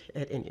greed,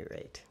 at any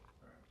rate.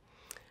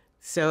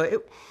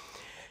 So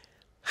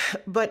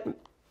but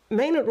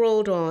Maynard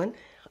rolled on.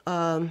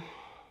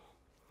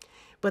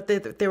 But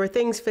there were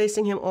things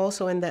facing him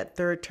also in that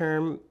third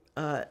term,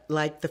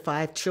 like the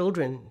 5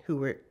 children who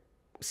were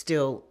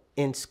still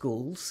in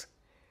schools,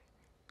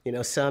 you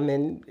know, some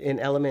in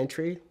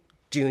elementary,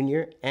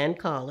 junior, and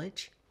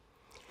college.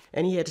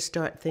 And he had to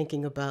start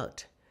thinking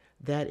about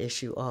that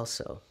issue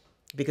also,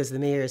 because the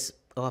mayor's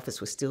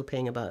office was still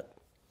paying about,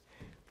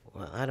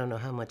 well, I don't know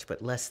how much,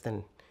 but less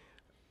than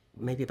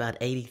maybe about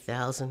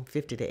 80,000,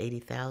 50 to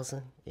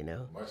 80,000, you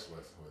know. Much less than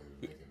what he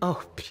was making.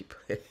 Oh, people,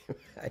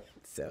 right,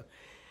 so.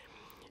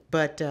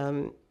 But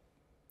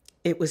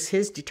it was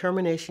his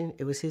determination,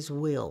 it was his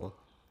will.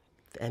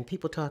 And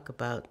people talk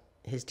about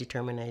his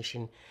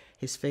determination.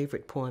 His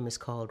favorite poem is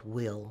called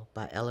Will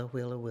by Ella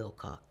Wheeler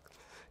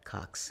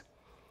Wilcox.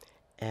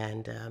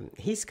 And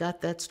he's got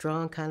that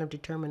strong kind of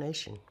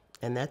determination.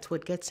 And that's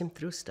what gets him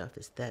through stuff,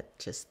 is that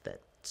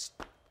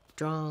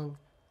strong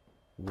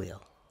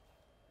will.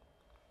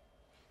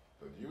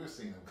 But you were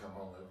seeing him come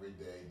home every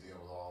day, deal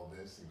with all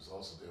this. He was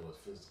also dealing with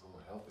physical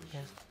and health issues.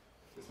 Yeah.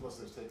 This must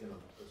have taken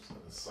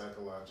a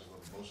psychological,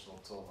 emotional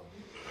toll on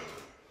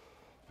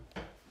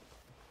you.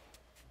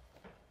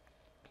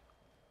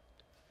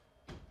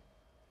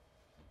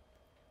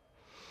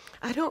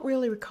 I don't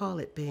really recall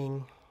it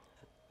being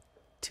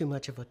too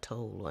much of a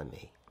toll on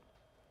me.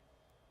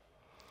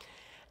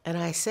 And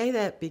I say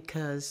that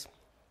because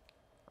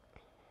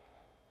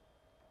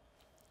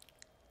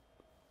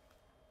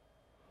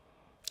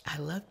I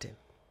loved him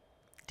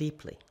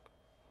deeply.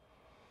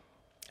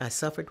 I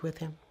suffered with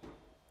him.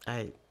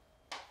 I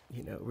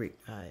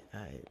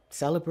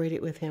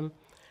celebrated with him.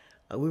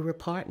 We were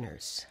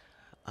partners.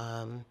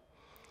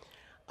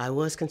 I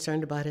was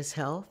concerned about his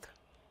health.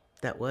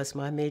 That was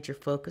my major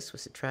focus,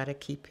 was to try to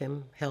keep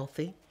him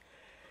healthy,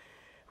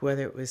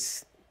 whether it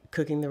was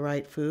cooking the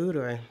right food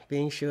or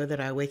being sure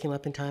that I wake him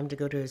up in time to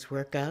go to his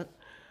workout.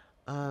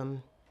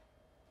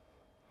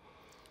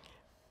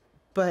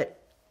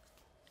 But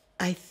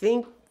I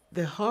think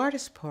the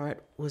hardest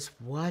part was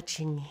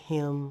watching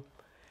him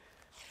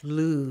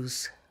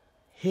lose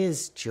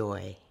his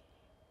joy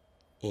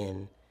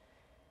in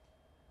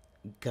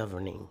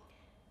governing.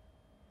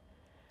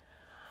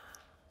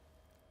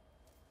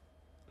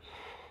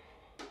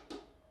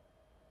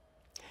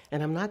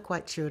 And I'm not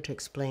quite sure to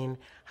explain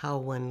how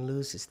one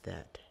loses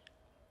that.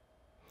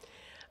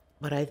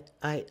 But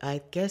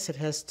I guess it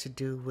has to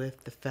do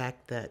with the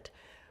fact that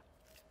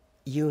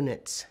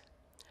units,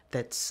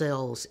 that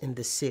cells in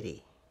the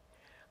city,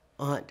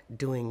 aren't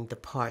doing the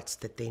parts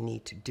that they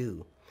need to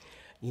do.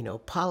 You know,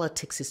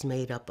 politics is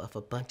made up of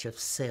a bunch of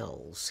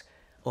cells,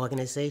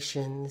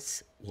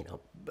 organizations,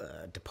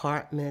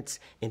 departments,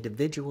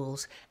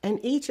 individuals, and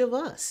each of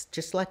us,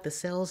 just like the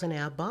cells in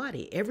our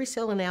body. Every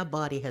cell in our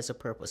body has a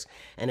purpose.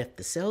 And if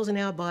the cells in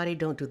our body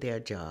don't do their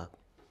job,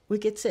 we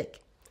get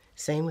sick.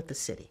 Same with the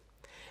city.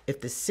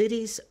 If the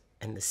cities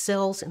and the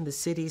cells in the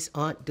cities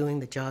aren't doing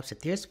the jobs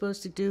that they're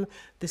supposed to do,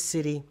 the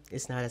city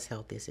is not as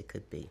healthy as it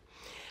could be.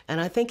 And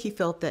I think he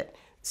felt that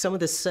some of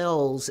the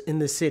cells in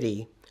the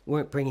city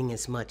weren't bringing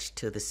as much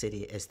to the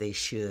city as they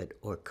should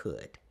or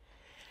could.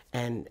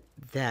 And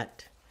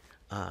that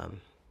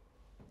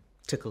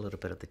took a little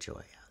bit of the joy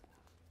out.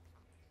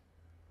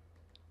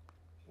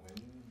 When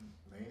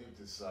Maynard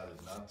decided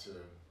not to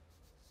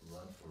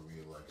run for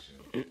re-election,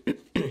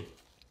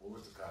 what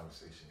was the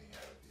conversation he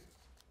had with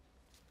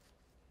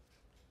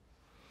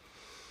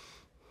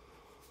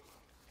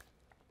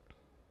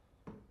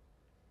you?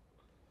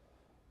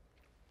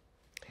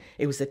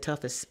 It was the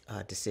toughest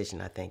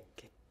decision, I think,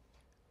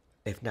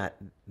 if not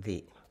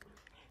the.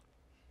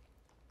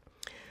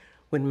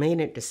 When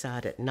Maynard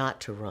decided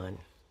not to run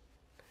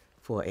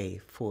for a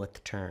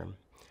fourth term,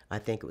 I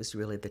think it was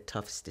really the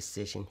toughest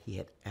decision he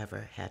had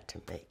ever had to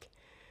make.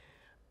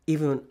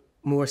 Even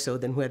more so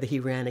than whether he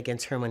ran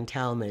against Herman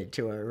Talmadge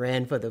or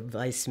ran for the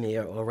vice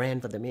mayor or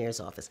ran for the mayor's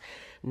office.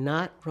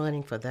 Not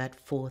running for that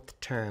fourth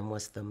term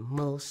was the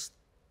most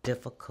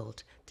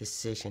difficult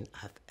decision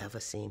I've ever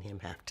seen him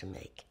have to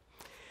make.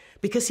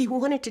 Because he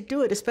wanted to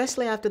do it,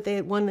 especially after they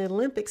had won the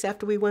Olympics.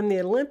 After we won the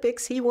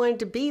Olympics, he wanted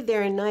to be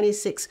there in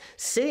 '96,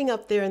 sitting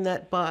up there in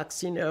that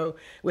box, you know,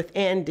 with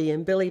Andy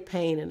and Billy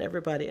Payne and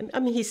everybody. And I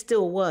mean, he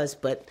still was,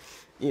 but,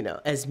 you know,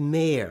 as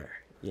mayor,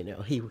 you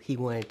know, he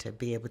wanted to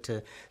be able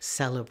to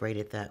celebrate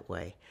it that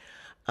way.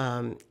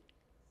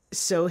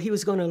 So he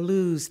was going to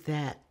lose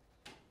that,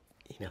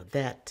 you know,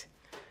 that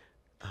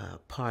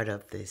part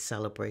of the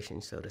celebration,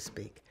 so to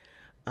speak.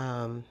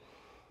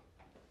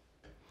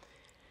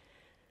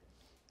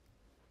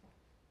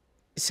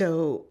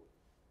 So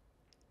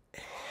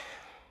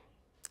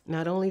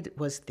not only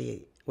was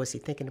he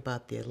thinking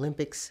about the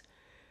Olympics,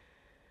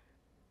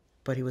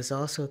 but he was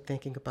also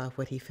thinking about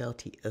what he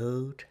felt he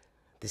owed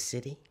the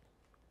city.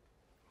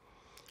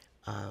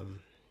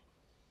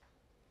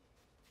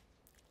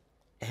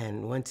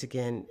 And once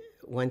again,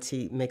 once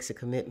he makes a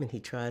commitment, he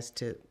tries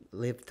to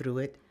live through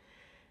it.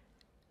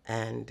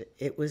 And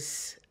it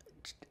was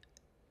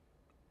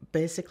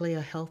basically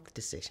a health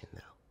decision,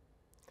 though.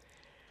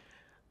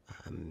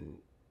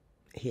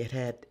 He had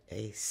had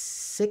a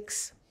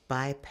 6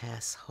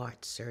 bypass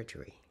heart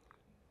surgery.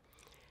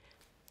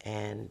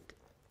 And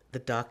the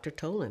doctor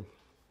told him,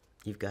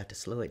 you've got to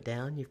slow it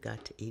down, you've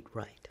got to eat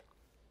right,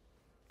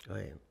 or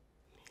you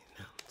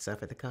know,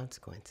 suffer the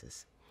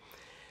consequences.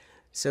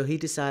 So he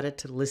decided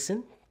to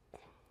listen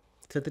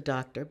to the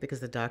doctor, because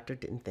the doctor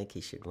didn't think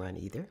he should run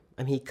either.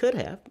 I mean, he could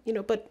have, you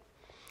know, but,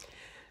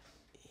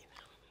 you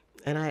know.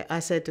 And I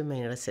said to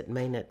Maynard,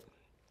 Maynard,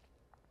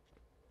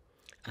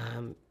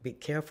 be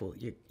careful.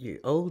 You're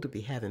old to be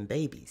having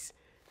babies.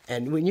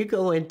 And when you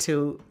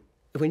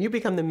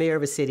become the mayor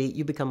of a city,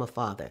 you become a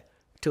father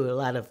to a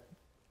lot of,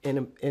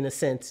 in a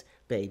sense,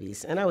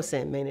 babies. And I was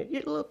saying, Maynard,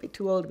 you're a little bit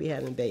too old to be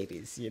having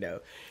babies, you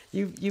know.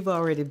 You've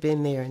already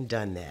been there and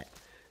done that.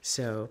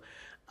 So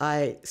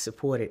I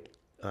supported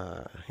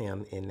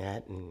him in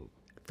that and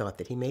thought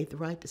that he made the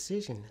right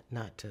decision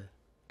not to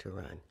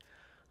run.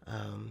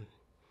 And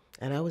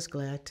I was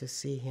glad to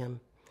see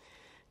him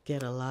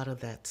get a lot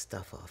of that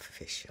stuff off of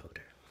his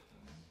shoulder,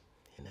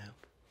 you know,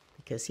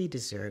 because he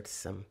deserved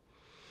some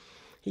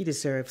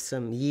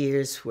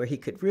years where he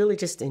could really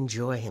just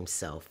enjoy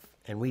himself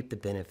and reap the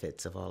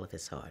benefits of all of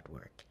his hard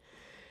work.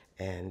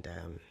 And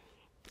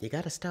you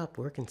got to stop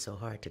working so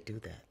hard to do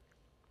that.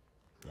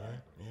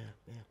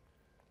 Yeah.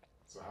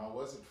 So how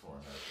was it for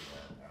him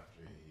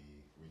after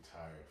he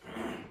retired from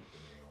the mayor?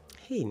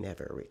 He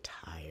never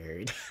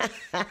retired.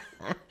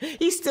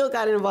 He still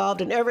got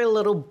involved in every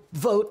little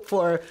vote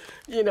for,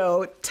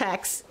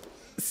 tax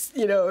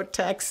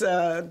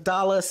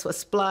dollars for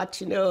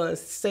splotch, a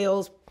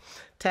sales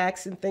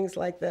tax and things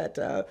like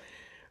that.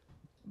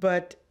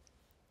 But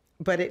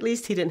at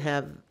least he didn't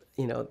have,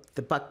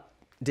 the buck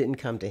didn't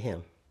come to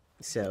him.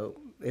 So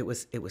it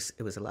was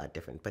a lot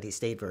different. But he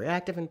stayed very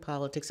active in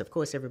politics. Of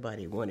course,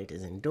 everybody wanted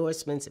his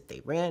endorsements if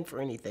they ran for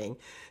anything.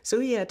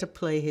 So he had to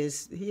play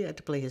his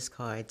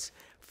cards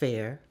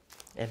fair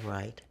and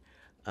right.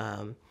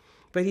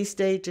 But he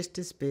stayed just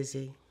as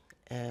busy,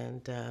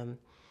 and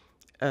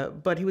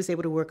but he was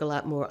able to work a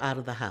lot more out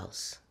of the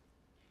house.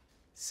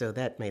 So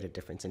that made a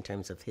difference in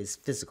terms of his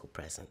physical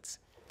presence,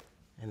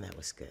 and that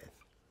was good.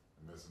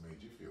 It must have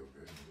made you feel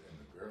good, and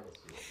the girls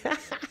feel good.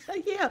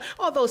 Yeah,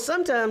 although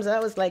sometimes I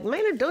was like,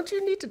 Maynard, don't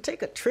you need to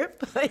take a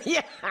trip?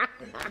 Yeah.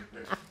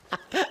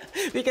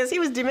 Because he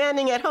was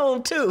demanding at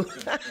home, too.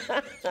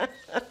 That's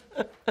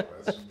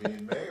from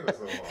being mayor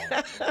so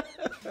long.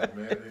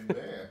 Demanding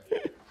there.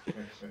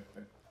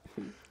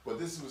 But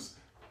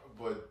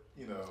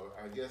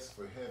I guess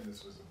for him,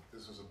 this was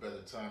a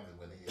better time than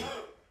when he had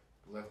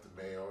left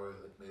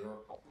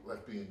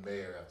left being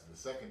mayor after the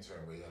second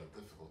term, where he had a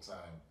difficult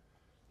time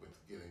with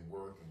getting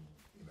work and,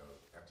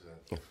 after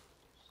that.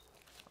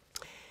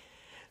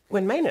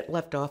 When Maynard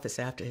left office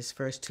after his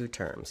first 2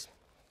 terms,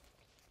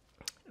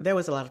 there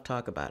was a lot of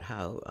talk about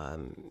how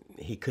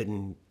he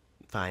couldn't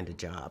find a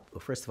job. Well,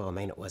 first of all,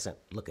 Maynard wasn't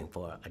looking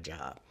for a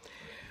job.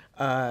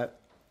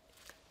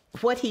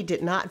 What he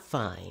did not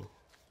find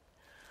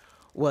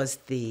was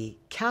the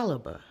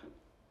caliber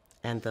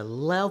and the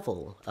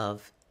level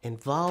of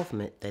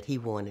involvement that he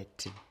wanted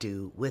to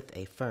do with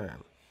a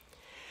firm.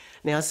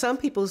 Now, some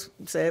people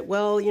said,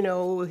 well,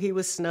 he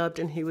was snubbed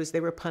and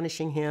they were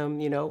punishing him,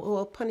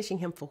 well, punishing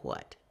him for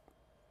what?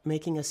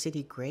 Making a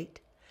city great?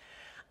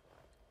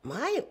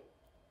 My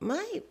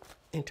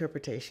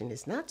interpretation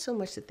is not so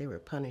much that they were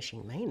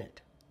punishing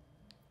Maynard.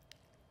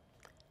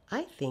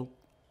 I think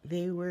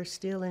they were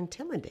still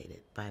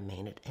intimidated by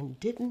Maynard and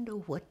didn't know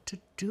what to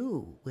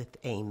do with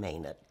a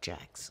Maynard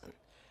Jackson.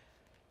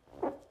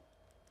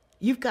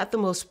 You've got the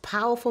most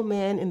powerful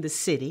man in the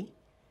city,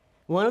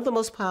 one of the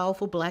most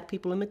powerful black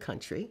people in the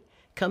country,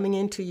 coming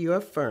into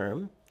your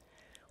firm.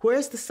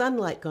 Where's the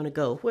sunlight going to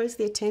go? Where's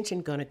the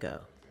attention going to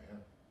go?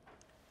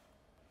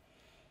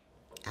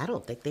 I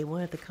don't think they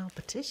wanted the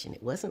competition.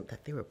 It wasn't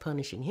that they were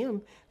punishing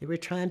him. They were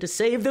trying to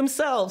save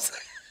themselves.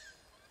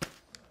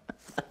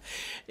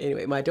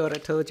 Anyway, my daughter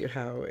told you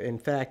how, in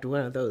fact,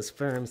 one of those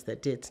firms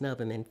that did snub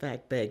him, in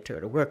fact, begged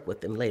her to work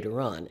with them later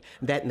on.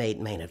 That made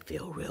Maynard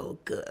feel real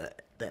good.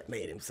 That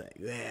made him say,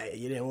 yeah,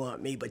 you didn't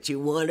want me, but you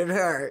wanted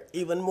her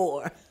even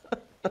more.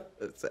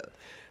 So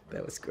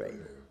that was great.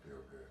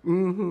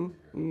 Mm-hmm,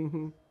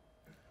 mm-hmm.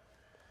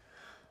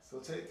 So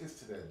take us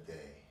to that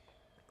day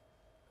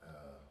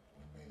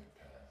when Maynard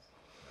passed.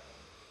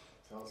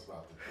 Tell us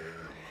about the day,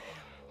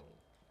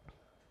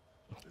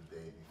 the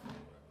day before.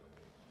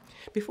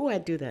 Before I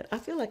do that, I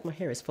feel like my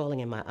hair is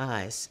falling in my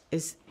eyes.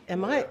 Is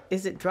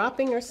it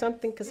dropping or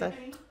something? Because I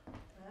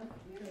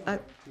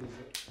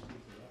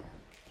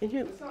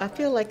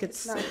feel like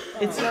it's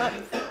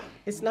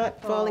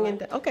not falling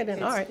into. Okay,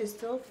 then all right. It's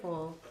still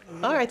full.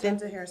 All right then.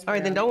 All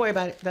right then. Don't worry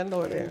about it. Don't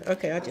worry about it.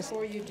 Okay, I just.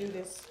 Before you do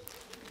this,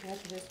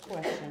 answer this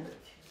question.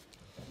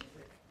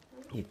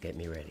 You get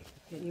me ready.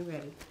 Get you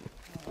ready.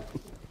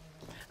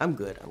 I'm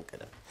good. I'm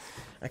good.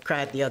 I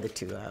cried the other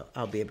two.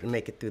 I'll be able to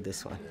make it through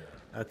this one.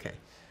 Okay.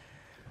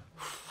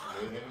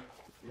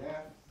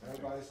 Yeah,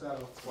 everybody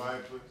settle.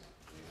 Quiet, please.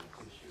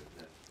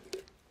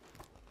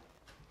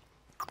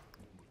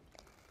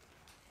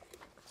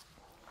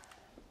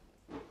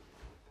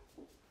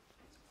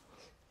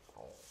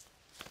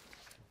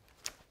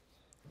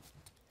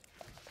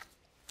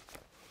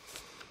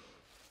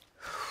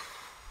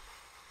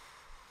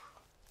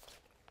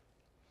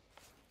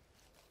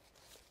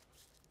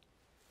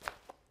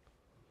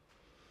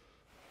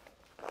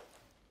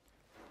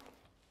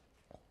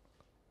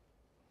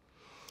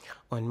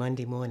 On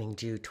Monday morning,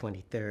 June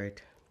 23rd,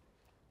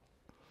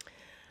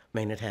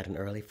 Maynard had an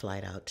early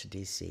flight out to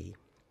D.C.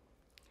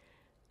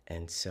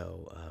 And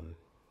so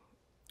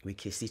we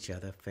kissed each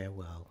other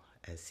farewell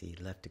as he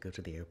left to go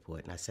to the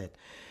airport. And I said,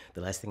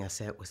 the last thing I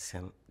said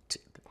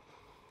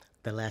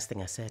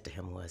to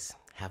him was,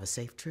 have a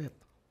safe trip.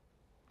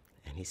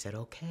 And he said,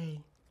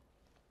 okay.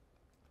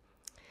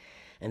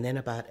 And then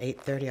about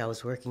 8:30, I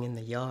was working in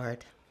the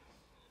yard.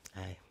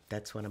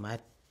 That's one of my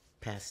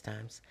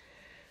pastimes.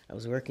 I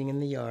was working in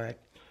the yard,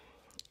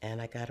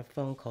 and I got a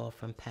phone call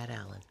from Pat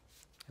Allen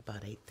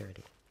about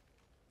 8:30.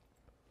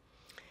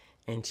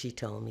 And she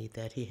told me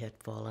that he had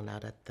fallen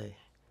out at the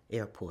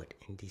airport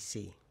in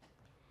D.C.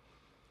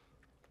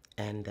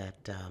 and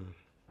that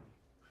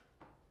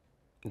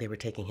they were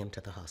taking him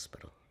to the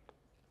hospital.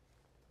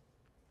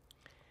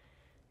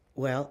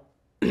 Well,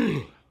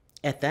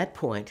 at that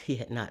point, he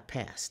had not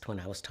passed when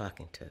I was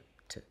talking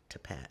to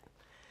Pat.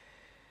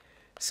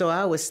 So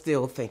I was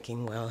still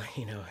thinking, well,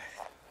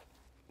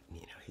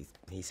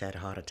 he's had a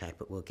heart attack,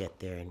 but we'll get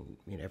there and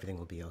everything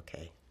will be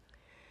okay.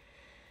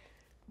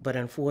 But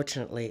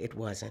unfortunately, it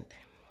wasn't.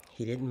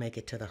 He didn't make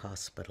it to the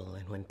hospital.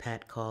 And when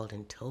Pat called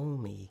and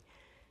told me,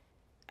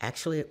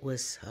 actually it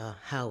was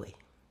Howie,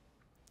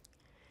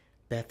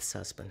 Beth's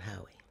husband,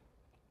 Howie,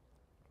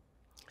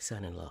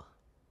 son-in-law,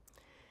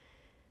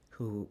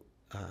 who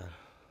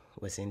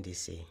was in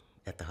D.C.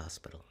 at the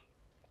hospital.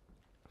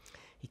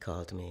 He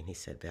called me and he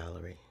said,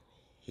 Valerie,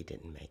 he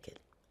didn't make it.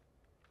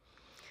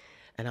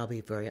 And I'll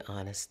be very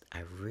honest,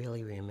 I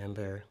really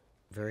remember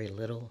very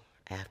little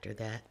after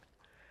that.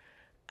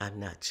 I'm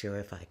not sure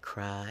if I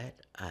cried.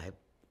 I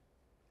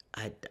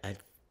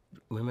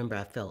remember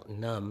I felt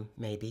numb,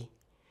 maybe.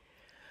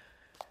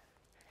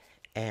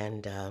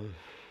 And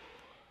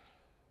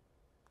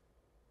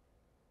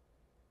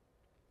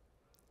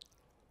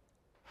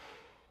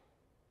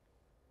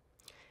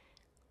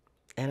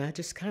I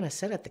just kind of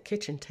sat at the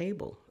kitchen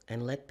table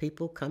and let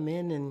people come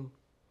in and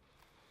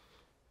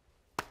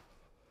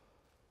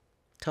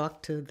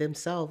talk to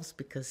themselves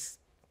because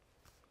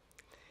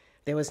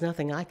there was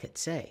nothing I could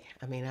say.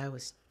 I mean, I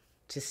was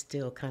just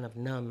still kind of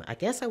numb. I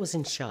guess I was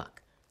in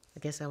shock.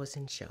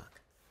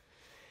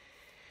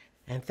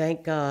 And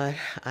thank God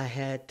I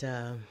had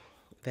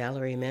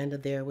Valerie and Amanda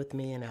there with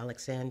me and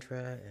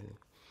Alexandra and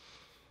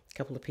a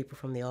couple of people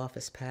from the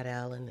office, Pat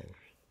Allen,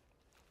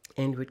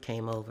 and Ingrid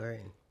came over,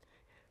 and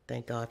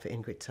thank God for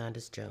Ingrid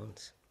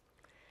Saunders-Jones.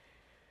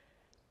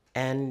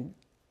 And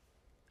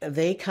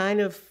they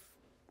kind of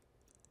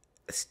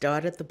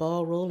started the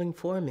ball rolling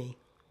for me.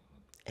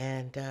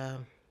 And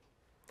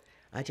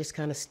I just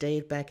kind of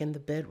stayed back in the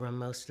bedroom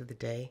most of the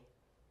day,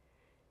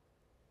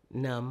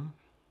 numb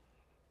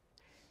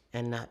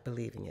and not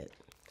believing it.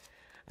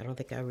 I don't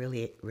think I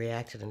really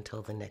reacted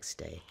until the next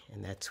day,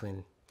 and that's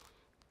when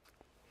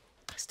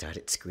I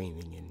started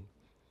screaming and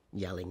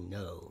yelling,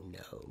 no,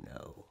 no,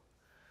 no.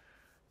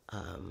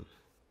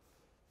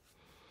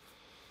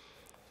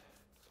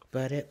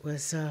 But it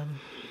was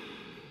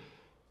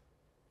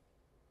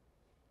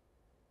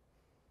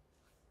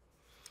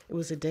It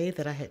was a day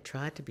that I had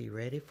tried to be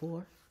ready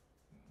for,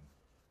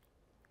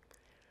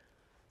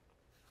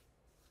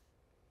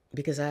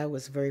 because I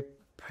was a very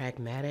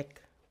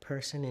pragmatic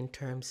person in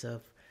terms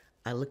of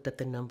I looked at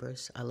the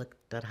numbers, I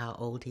looked at how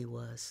old he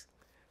was,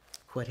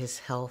 what his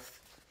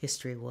health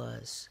history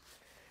was,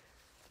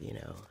 you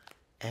know,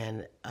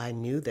 and I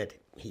knew that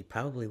he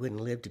probably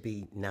wouldn't live to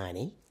be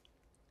 90.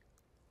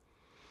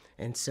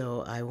 And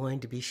so I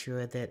wanted to be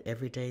sure that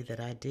every day that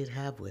I did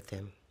have with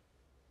him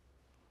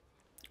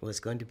was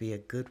going to be a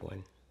good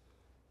one.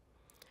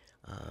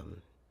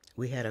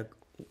 We had a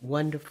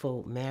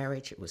wonderful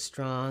marriage. It was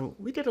strong.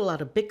 We did a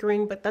lot of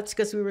bickering, but that's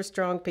because we were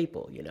strong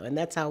people, you know, and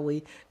that's how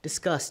we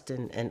discussed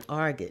and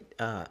argued.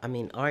 That's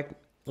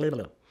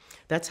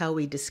how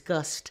we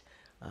discussed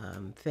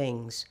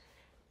things.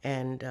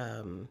 And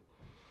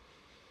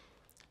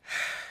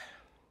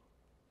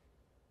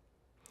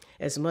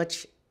as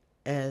much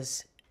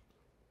as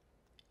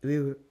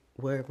we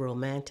were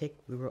romantic,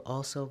 we were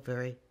also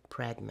very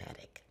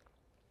pragmatic.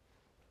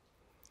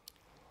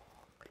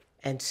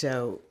 And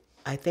so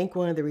I think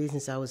one of the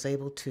reasons I was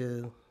able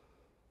to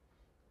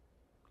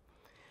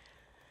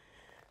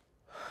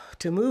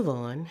move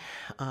on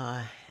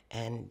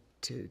and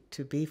to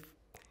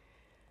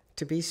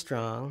be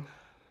strong,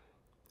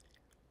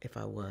 if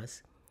I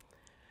was,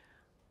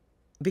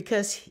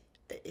 because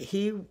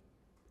he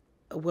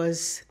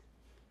was,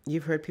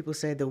 you've heard people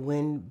say the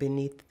wind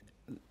beneath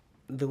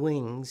the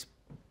wings,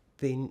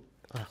 I'm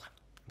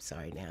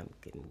sorry, now I'm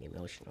getting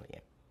emotional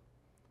here.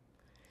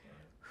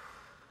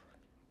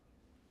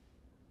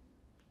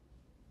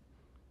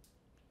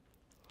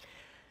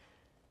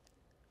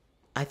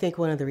 I think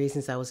one of the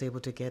reasons I was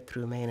able to get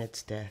through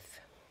Maynard's death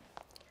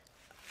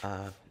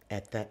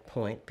at that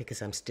point,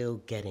 because I'm still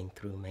getting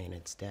through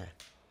Maynard's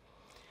death,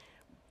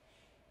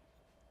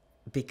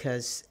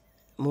 because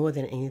more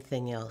than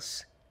anything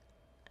else,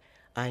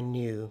 I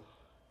knew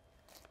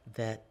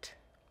that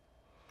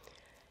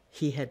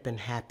he had been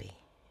happy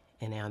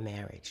in our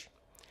marriage.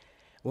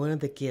 One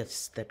of the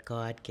gifts that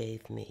God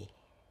gave me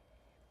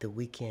the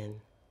weekend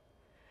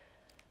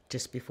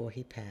just before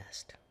he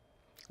passed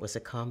was a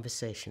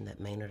conversation that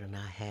Maynard and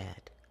I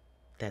had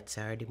that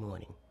Saturday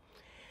morning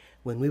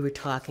when we were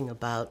talking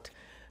about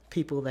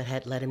people that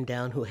had let him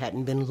down, who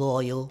hadn't been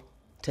loyal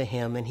to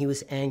him, and he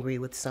was angry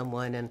with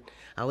someone, and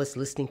I was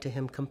listening to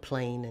him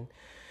complain,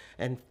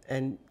 and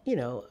you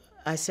know,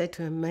 I said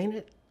to him,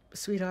 Maynard,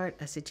 sweetheart,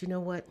 I said, you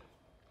know what?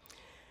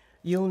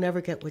 You'll never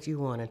get what you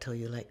want until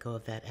you let go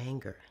of that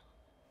anger.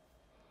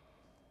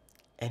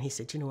 And he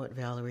said, you know what,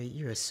 Valerie,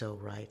 you're so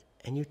right.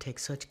 And you take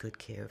such good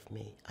care of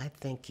me. I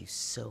thank you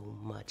so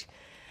much.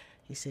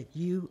 He said,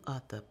 you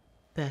are the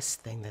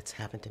best thing that's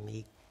happened to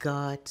me.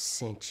 God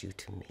sent you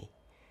to me.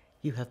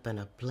 You have been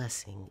a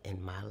blessing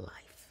in my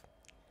life.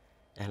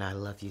 And I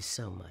love you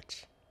so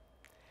much.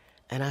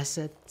 And I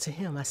said to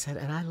him, I said,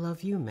 and I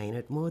love you,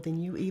 Maynard, more than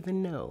you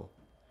even know.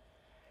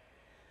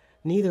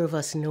 Neither of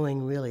us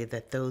knowing really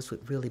that those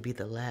would really be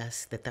the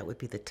last, that would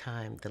be the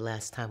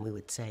last time we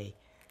would say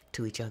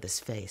to each other's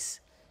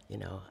face, you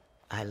know,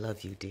 I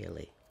love you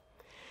dearly.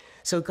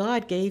 So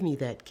God gave me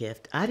that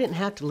gift. I didn't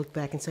have to look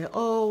back and say,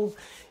 oh,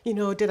 you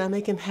know, did I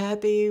make him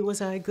happy?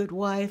 Was I a good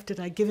wife? Did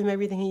I give him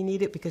everything he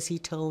needed? Because he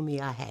told me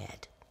I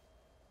had.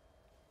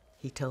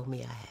 He told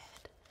me I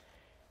had.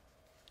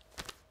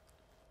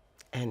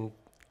 And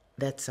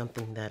that's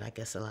something that I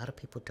guess a lot of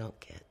people don't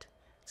get.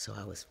 So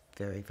I was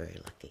very, very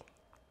lucky.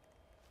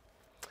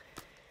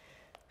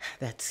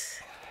 That's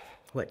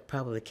what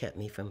probably kept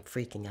me from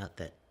freaking out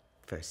that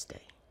first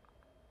day,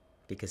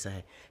 because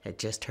I had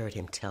just heard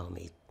him tell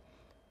me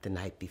the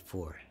night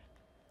before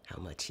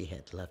how much he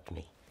had loved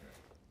me.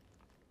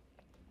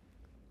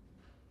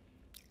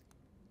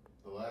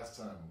 The last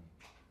time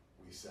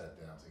we sat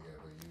down together,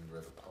 you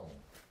read a poem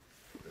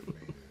that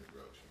Maynard had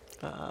wrote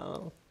you.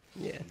 Oh,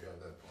 yeah. You have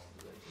that poem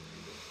today? Can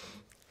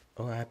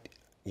you read it? Oh,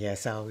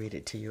 yes, I'll read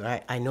it to you.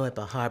 I know it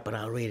by heart, but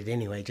I'll read it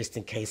anyway, just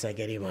in case I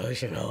get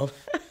emotional.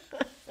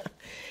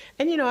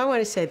 And you know, I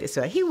want to say this,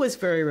 he was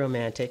very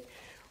romantic,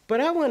 but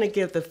I want to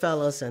give the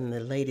fellas and the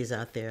ladies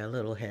out there a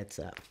little heads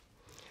up.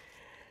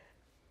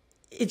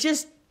 It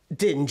just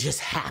didn't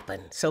just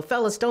happen. So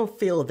fellas, don't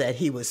feel that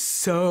he was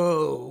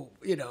so,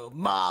 you know,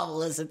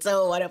 marvelous and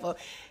so whatever.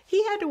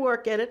 He had to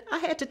work at it. I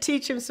had to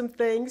teach him some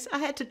things. I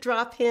had to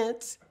drop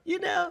hints, you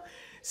know.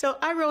 So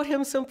I wrote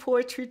him some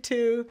poetry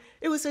too.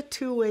 It was a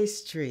two-way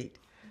street.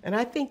 And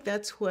I think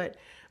that's what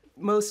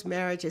most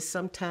marriages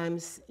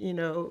sometimes, you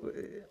know,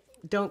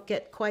 don't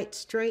get quite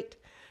straight,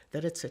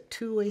 that it's a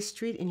two-way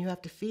street and you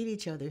have to feed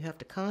each other. You have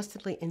to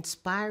constantly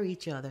inspire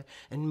each other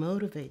and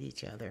motivate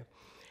each other.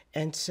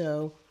 And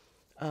so,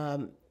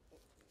 you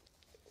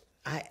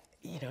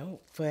know,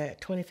 for our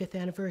 25th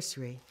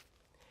anniversary,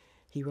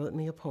 he wrote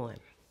me a poem.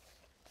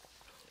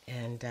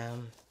 And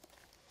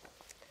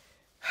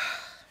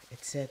it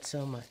said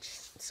so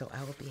much. So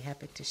I will be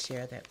happy to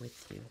share that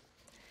with you.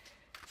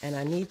 And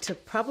I need to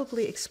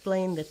probably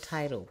explain the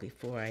title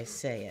before I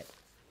say it,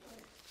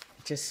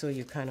 just so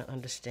you kind of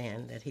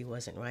understand that he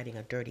wasn't writing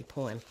a dirty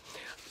poem.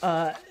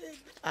 I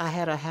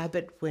had a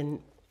habit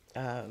when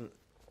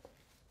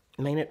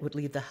Maynard would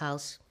leave the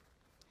house,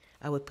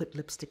 I would put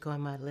lipstick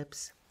on my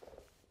lips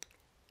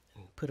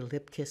and put a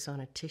lip kiss on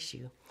a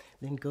tissue,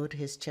 then go to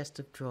his chest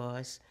of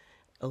drawers,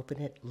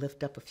 open it,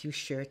 lift up a few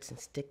shirts, and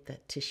stick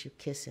that tissue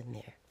kiss in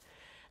there.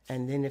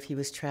 And then if he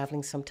was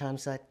traveling,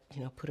 sometimes I'd,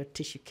 put a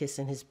tissue kiss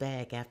in his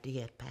bag after he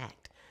had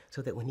packed,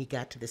 so that when he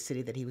got to the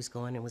city that he was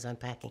going and was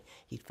unpacking,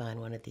 he'd find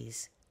one of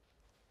these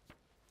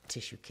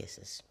tissue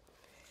kisses.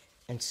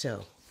 And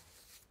so,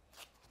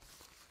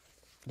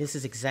 this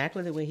is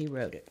exactly the way he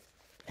wrote it,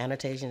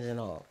 annotations and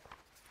all.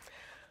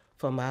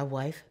 For my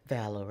wife,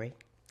 Valerie,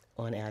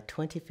 on our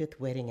 25th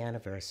wedding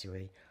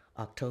anniversary,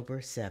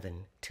 October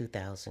 7,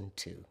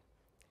 2002.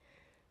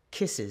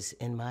 Kisses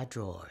in My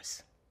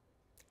Drawers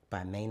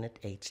by Maynard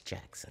H.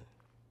 Jackson.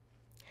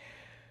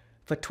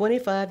 For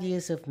 25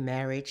 years of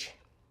marriage,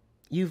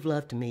 you've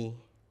loved me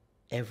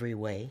every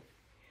way,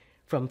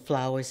 from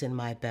flowers in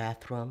my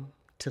bathroom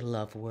to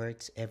love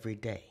words every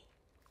day.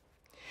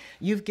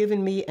 You've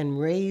given me and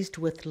raised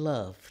with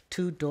love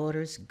 2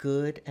 daughters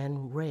good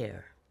and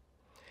rare.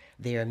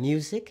 Their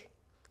music,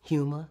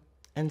 humor,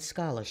 and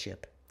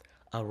scholarship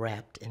are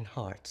wrapped in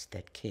hearts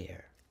that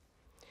care.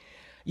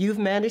 You've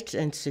managed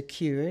and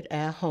secured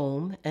our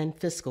home and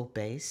fiscal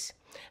base,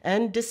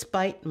 and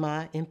despite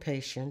my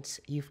impatience,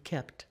 you've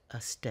kept a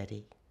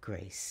steady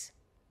grace.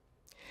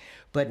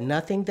 But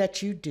nothing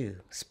that you do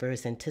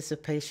spurs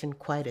anticipation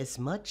quite as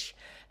much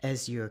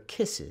as your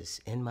kisses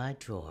in my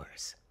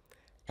drawers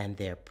and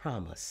their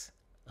promise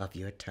of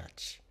your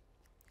touch.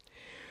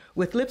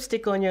 With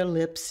lipstick on your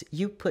lips,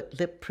 you put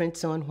lip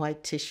prints on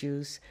white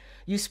tissues.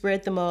 You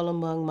spread them all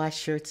among my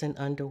shirts and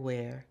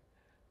underwear.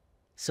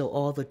 So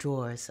all the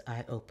drawers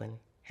I open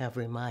have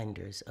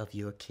reminders of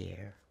your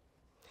care.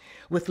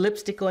 With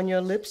lipstick on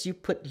your lips, you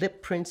put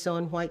lip prints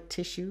on white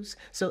tissues.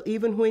 So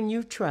even when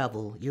you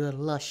travel, your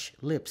lush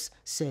lips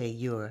say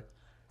your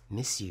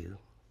miss you.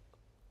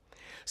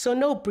 So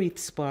no brief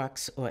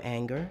sparks or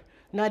anger,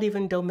 not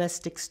even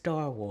domestic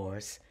Star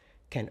Wars,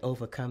 can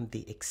overcome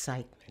the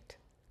excitement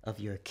of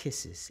your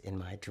kisses in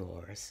my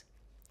drawers.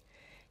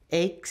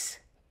 Aches,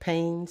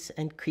 pains,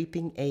 and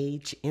creeping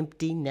age,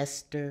 empty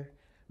nester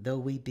though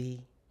we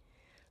be,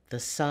 the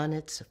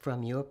sonnets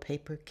from your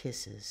paper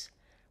kisses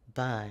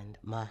bind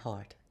my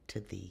heart to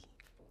thee.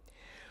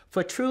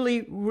 For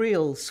truly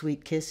real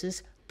sweet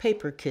kisses,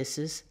 paper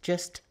kisses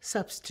just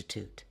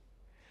substitute.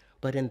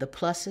 But in the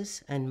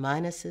pluses and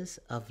minuses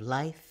of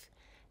life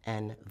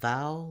and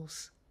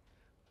vows,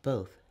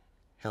 both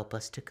help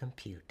us to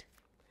compute.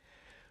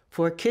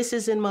 For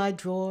kisses in my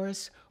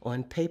drawers,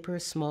 on paper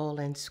small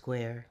and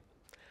square,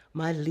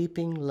 my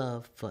leaping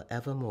love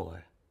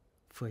forevermore,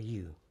 for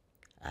you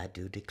I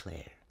do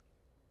declare.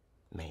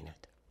 Maynard.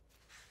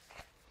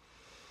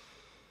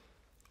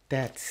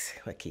 That's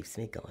what keeps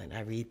me going.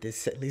 I read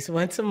this at least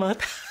once a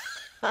month.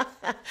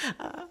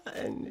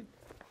 And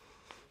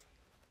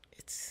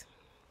it's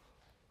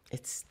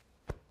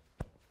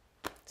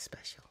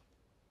special.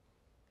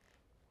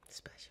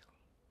 Special.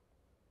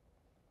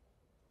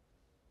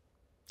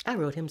 I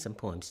wrote him some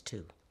poems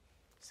too.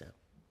 So,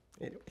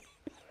 anyway.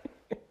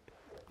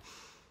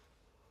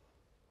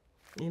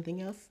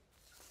 Anything else?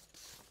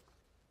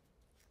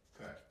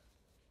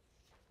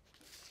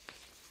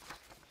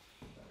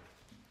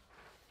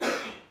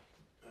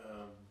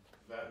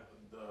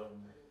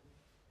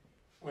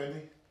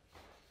 Wendy,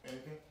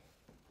 anything?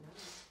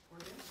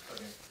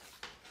 Okay.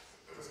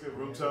 Let's get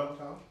room tone.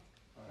 All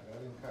right, I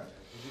didn't cut it.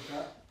 Did you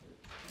cut?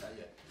 Not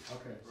yet.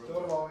 Okay, Room still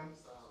tone. rolling.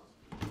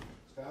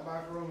 Stand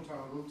by for room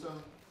tone. Room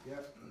tone?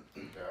 Yep.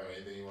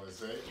 Anything you want to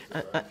say?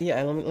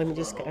 Yeah, let me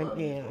just, Hold on.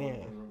 yeah.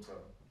 Room tone.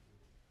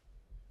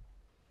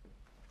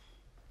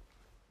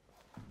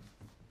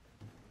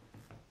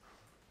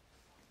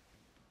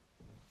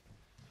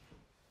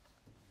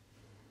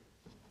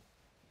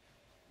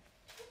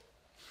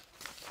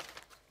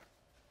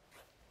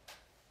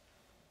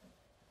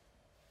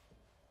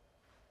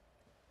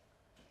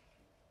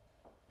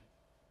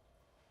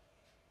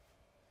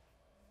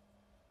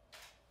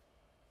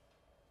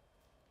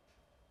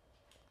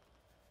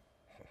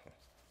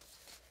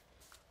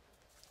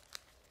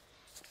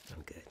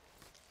 I'm good.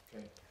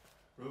 Okay.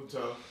 Room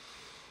tone.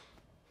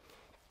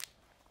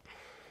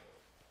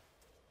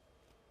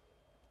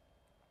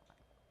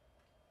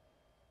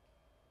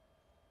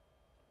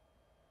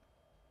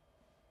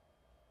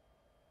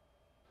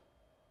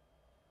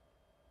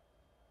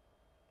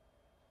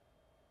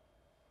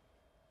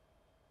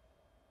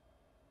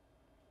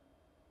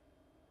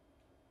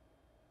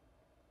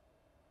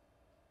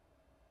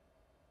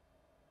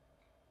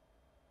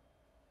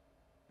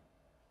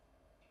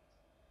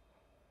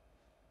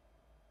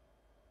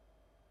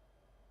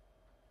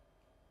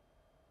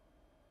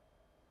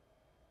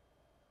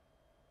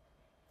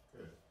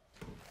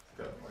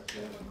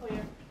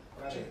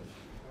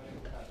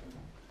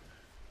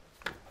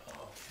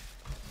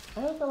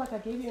 I don't feel like I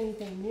gave you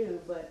anything new,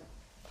 but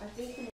I think